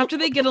 And then after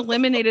they get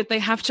eliminated, they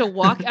have to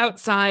walk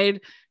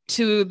outside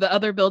to the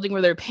other building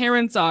where their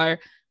parents are.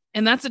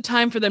 And that's a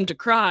time for them to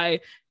cry.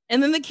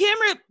 And then the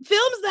camera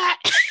films that.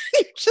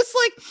 Just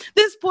like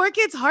this poor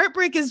kid's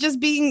heartbreak is just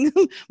being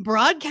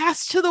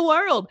broadcast to the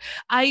world.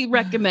 I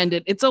recommend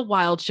it. It's a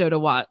wild show to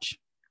watch.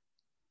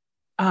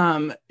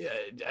 The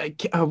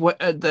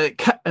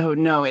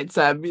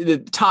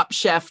Top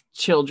Chef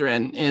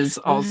Children is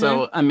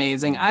also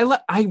amazing.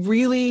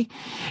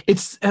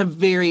 It's a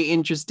very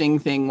interesting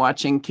thing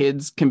watching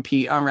kids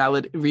compete on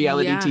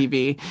reality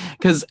TV,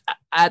 because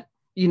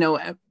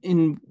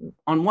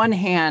on one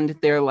hand,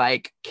 they're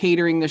like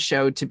catering the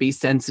show to be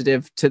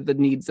sensitive to the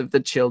needs of the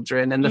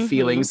children and the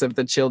feelings of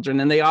the children.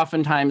 And they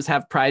oftentimes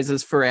have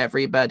prizes for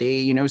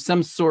everybody,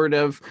 some sort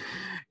of,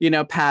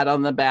 pat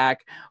on the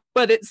back.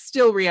 But it's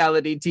still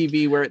reality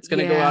TV where it's going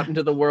to go out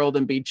into the world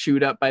and be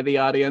chewed up by the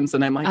audience.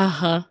 And I'm like,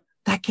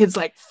 that kid's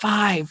like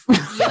 5.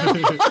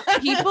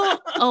 People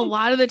a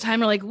lot of the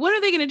time are like, what are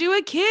they going to do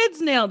with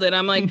Kids Nailed It?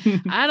 I'm like,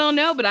 I don't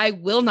know, but I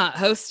will not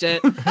host it.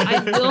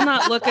 I will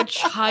not look a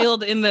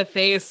child in the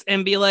face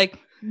and be like,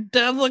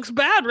 that looks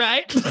bad,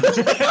 right?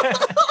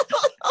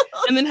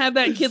 And then have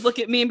that kid look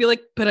at me and be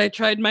like, but I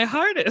tried my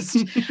hardest.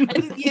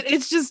 And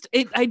it's just,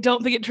 I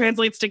don't think it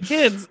translates to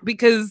kids,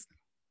 because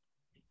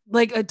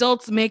like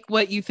adults make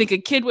what you think a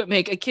kid would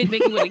make. A kid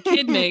making what a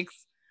kid makes.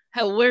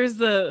 Where's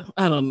the?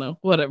 I don't know.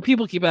 Whatever.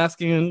 People keep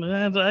asking,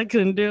 and I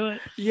couldn't do it.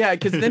 Yeah,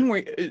 because then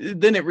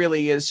it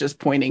really is just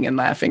pointing and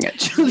laughing at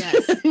children,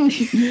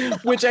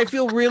 which I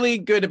feel really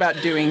good about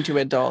doing to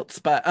adults.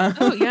 But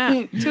oh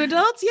yeah, to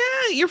adults,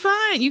 yeah, you're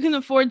fine. You can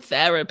afford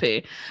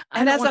therapy.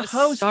 And as a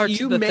host,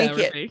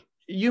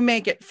 you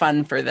make it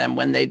fun for them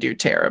when they do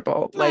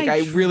terrible. Like I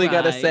really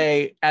got to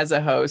say, as a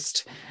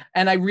host.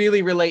 And I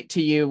really relate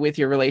to you with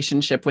your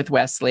relationship with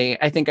Wesley.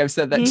 I think I've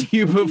said that to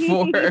you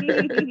before.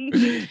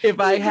 If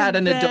I had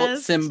an adult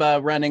Simba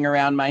running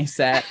around my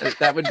set,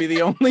 that would be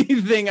the only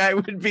thing I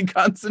would be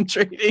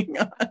concentrating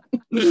on.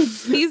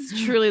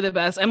 He's truly the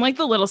best. I'm like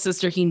the little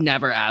sister he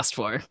never asked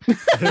for.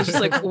 It's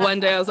just like one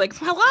day I was like,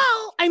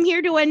 hello, I'm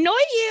here to annoy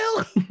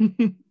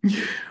you.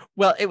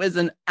 Well, it was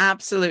an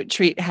absolute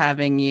treat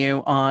having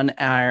you on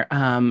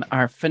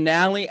our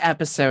finale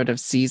episode of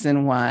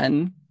season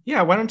 1.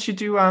 Yeah, why don't you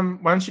do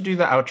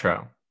the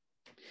outro?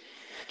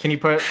 Can you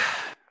put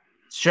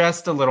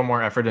just a little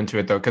more effort into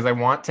it though? Because I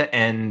want to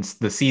end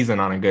the season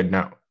on a good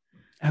note.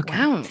 Okay.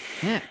 Wow,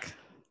 Nick.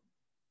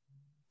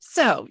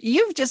 So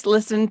you've just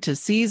listened to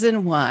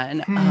season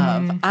 1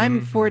 of I'm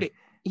 40.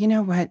 You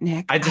know what,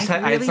 Nick? I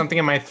had something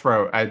in my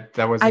throat.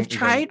 I've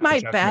tried my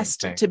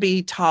best to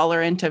be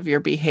tolerant of your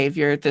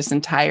behavior this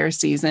entire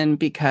season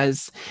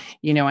because,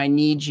 I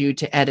need you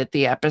to edit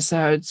the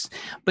episodes.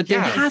 But there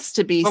has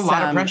to be a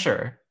lot of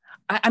pressure.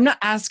 I'm not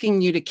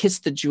asking you to kiss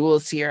the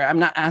jewels here. I'm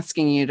not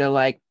asking you to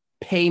like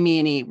pay me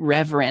any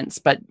reverence,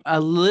 but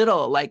a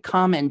little like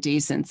common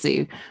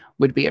decency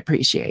would be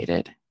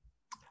appreciated.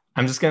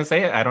 I'm just going to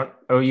say it. I don't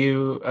owe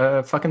you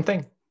a fucking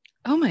thing.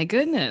 Oh my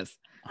goodness.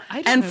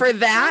 And for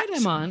that,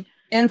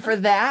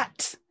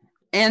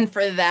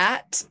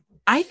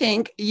 I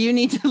think you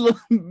need to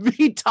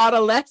be taught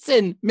a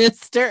lesson,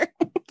 mister.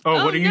 Oh,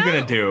 what Oh, are you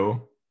gonna no.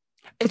 do?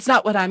 It's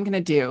not what I'm going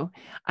to do.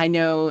 I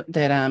know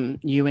that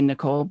you and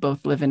Nicole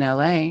both live in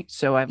LA,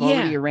 so I've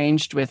already Yeah.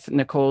 arranged with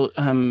Nicole.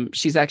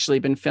 She's actually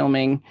been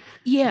filming,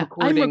 Yeah,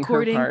 I'm her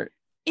recording part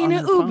in on an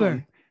her Uber.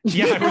 phone.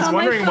 Yeah, I was On my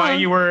wondering why phone.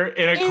 you were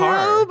in a In car.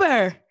 an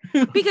Uber.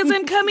 Because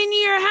I'm coming to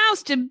your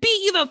house to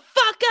beat you the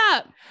fuck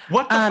up.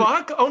 What the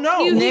fuck? Oh no!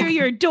 You hear Nick-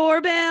 your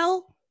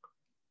doorbell?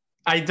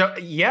 I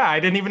don't. Yeah, I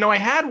didn't even know I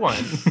had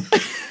one.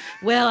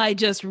 Well, I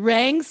just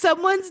rang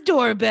someone's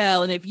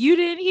doorbell, and if you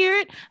didn't hear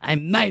it, I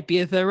might be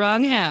at the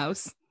wrong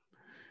house.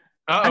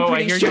 I'm Oh, I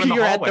pretty hear sure you in the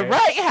you're at the hallway.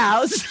 right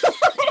house.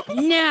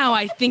 Now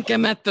I think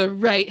I'm at the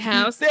right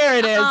house. There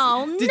it is.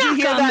 I'll Did you knock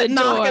hear on that the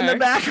knock in the door.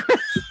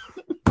 background?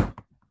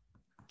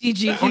 Did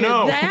you Oh hear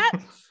no! that?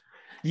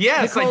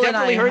 Yes, Nicole I and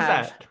definitely I heard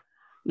have. that.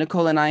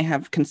 Nicole and I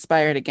have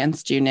conspired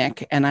against you,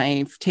 Nick, and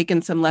I've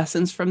taken some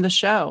lessons from the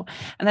show.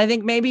 And I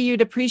think maybe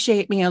you'd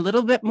appreciate me a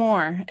little bit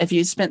more if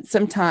you spent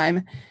some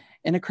time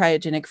in a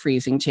cryogenic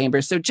freezing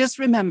chamber. So just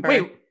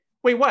remember,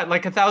 Wait, what?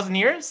 Like 1,000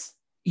 years?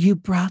 you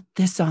brought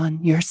this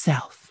on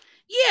yourself.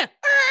 Yeah.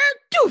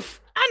 Doof.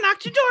 I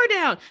knocked your door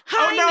down.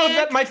 Hi, Oh no, Nick.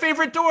 that's my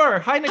favorite door.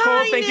 Hi, Nicole.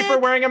 Hi, Thank you for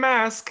Nick. wearing a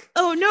mask.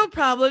 Oh, no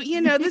problem. You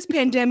know, this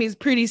pandemic is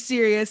pretty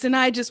serious, and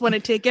I just want to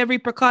take every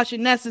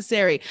precaution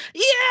necessary.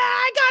 Yeah,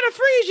 I gotta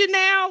freeze you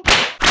now.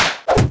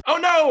 Oh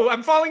no,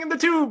 I'm falling in the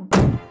tube.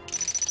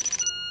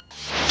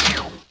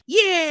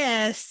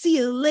 Yeah, see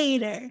you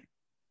later.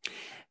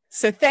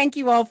 So thank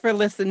you all for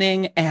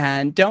listening.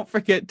 And don't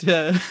forget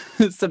to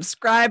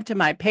subscribe to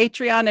my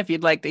Patreon if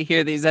you'd like to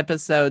hear these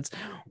episodes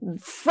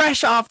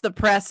fresh off the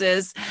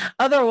presses.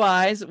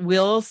 Otherwise,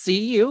 we'll see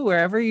you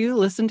wherever you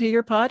listen to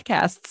your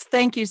podcasts.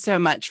 Thank you so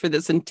much for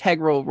this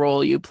integral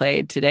role you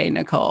played today,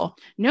 Nicole.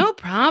 No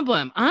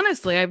problem.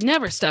 Honestly, I've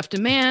never stuffed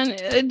a man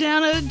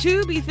down a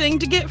tubey thing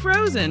to get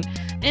frozen,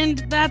 and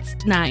that's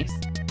nice.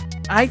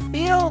 I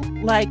feel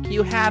like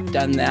you have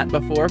done that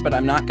before, but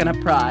I'm not going to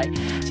pry.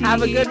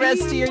 Have a good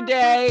rest of your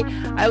day.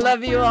 I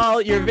love you all.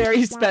 You're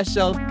very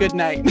special. Good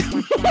night.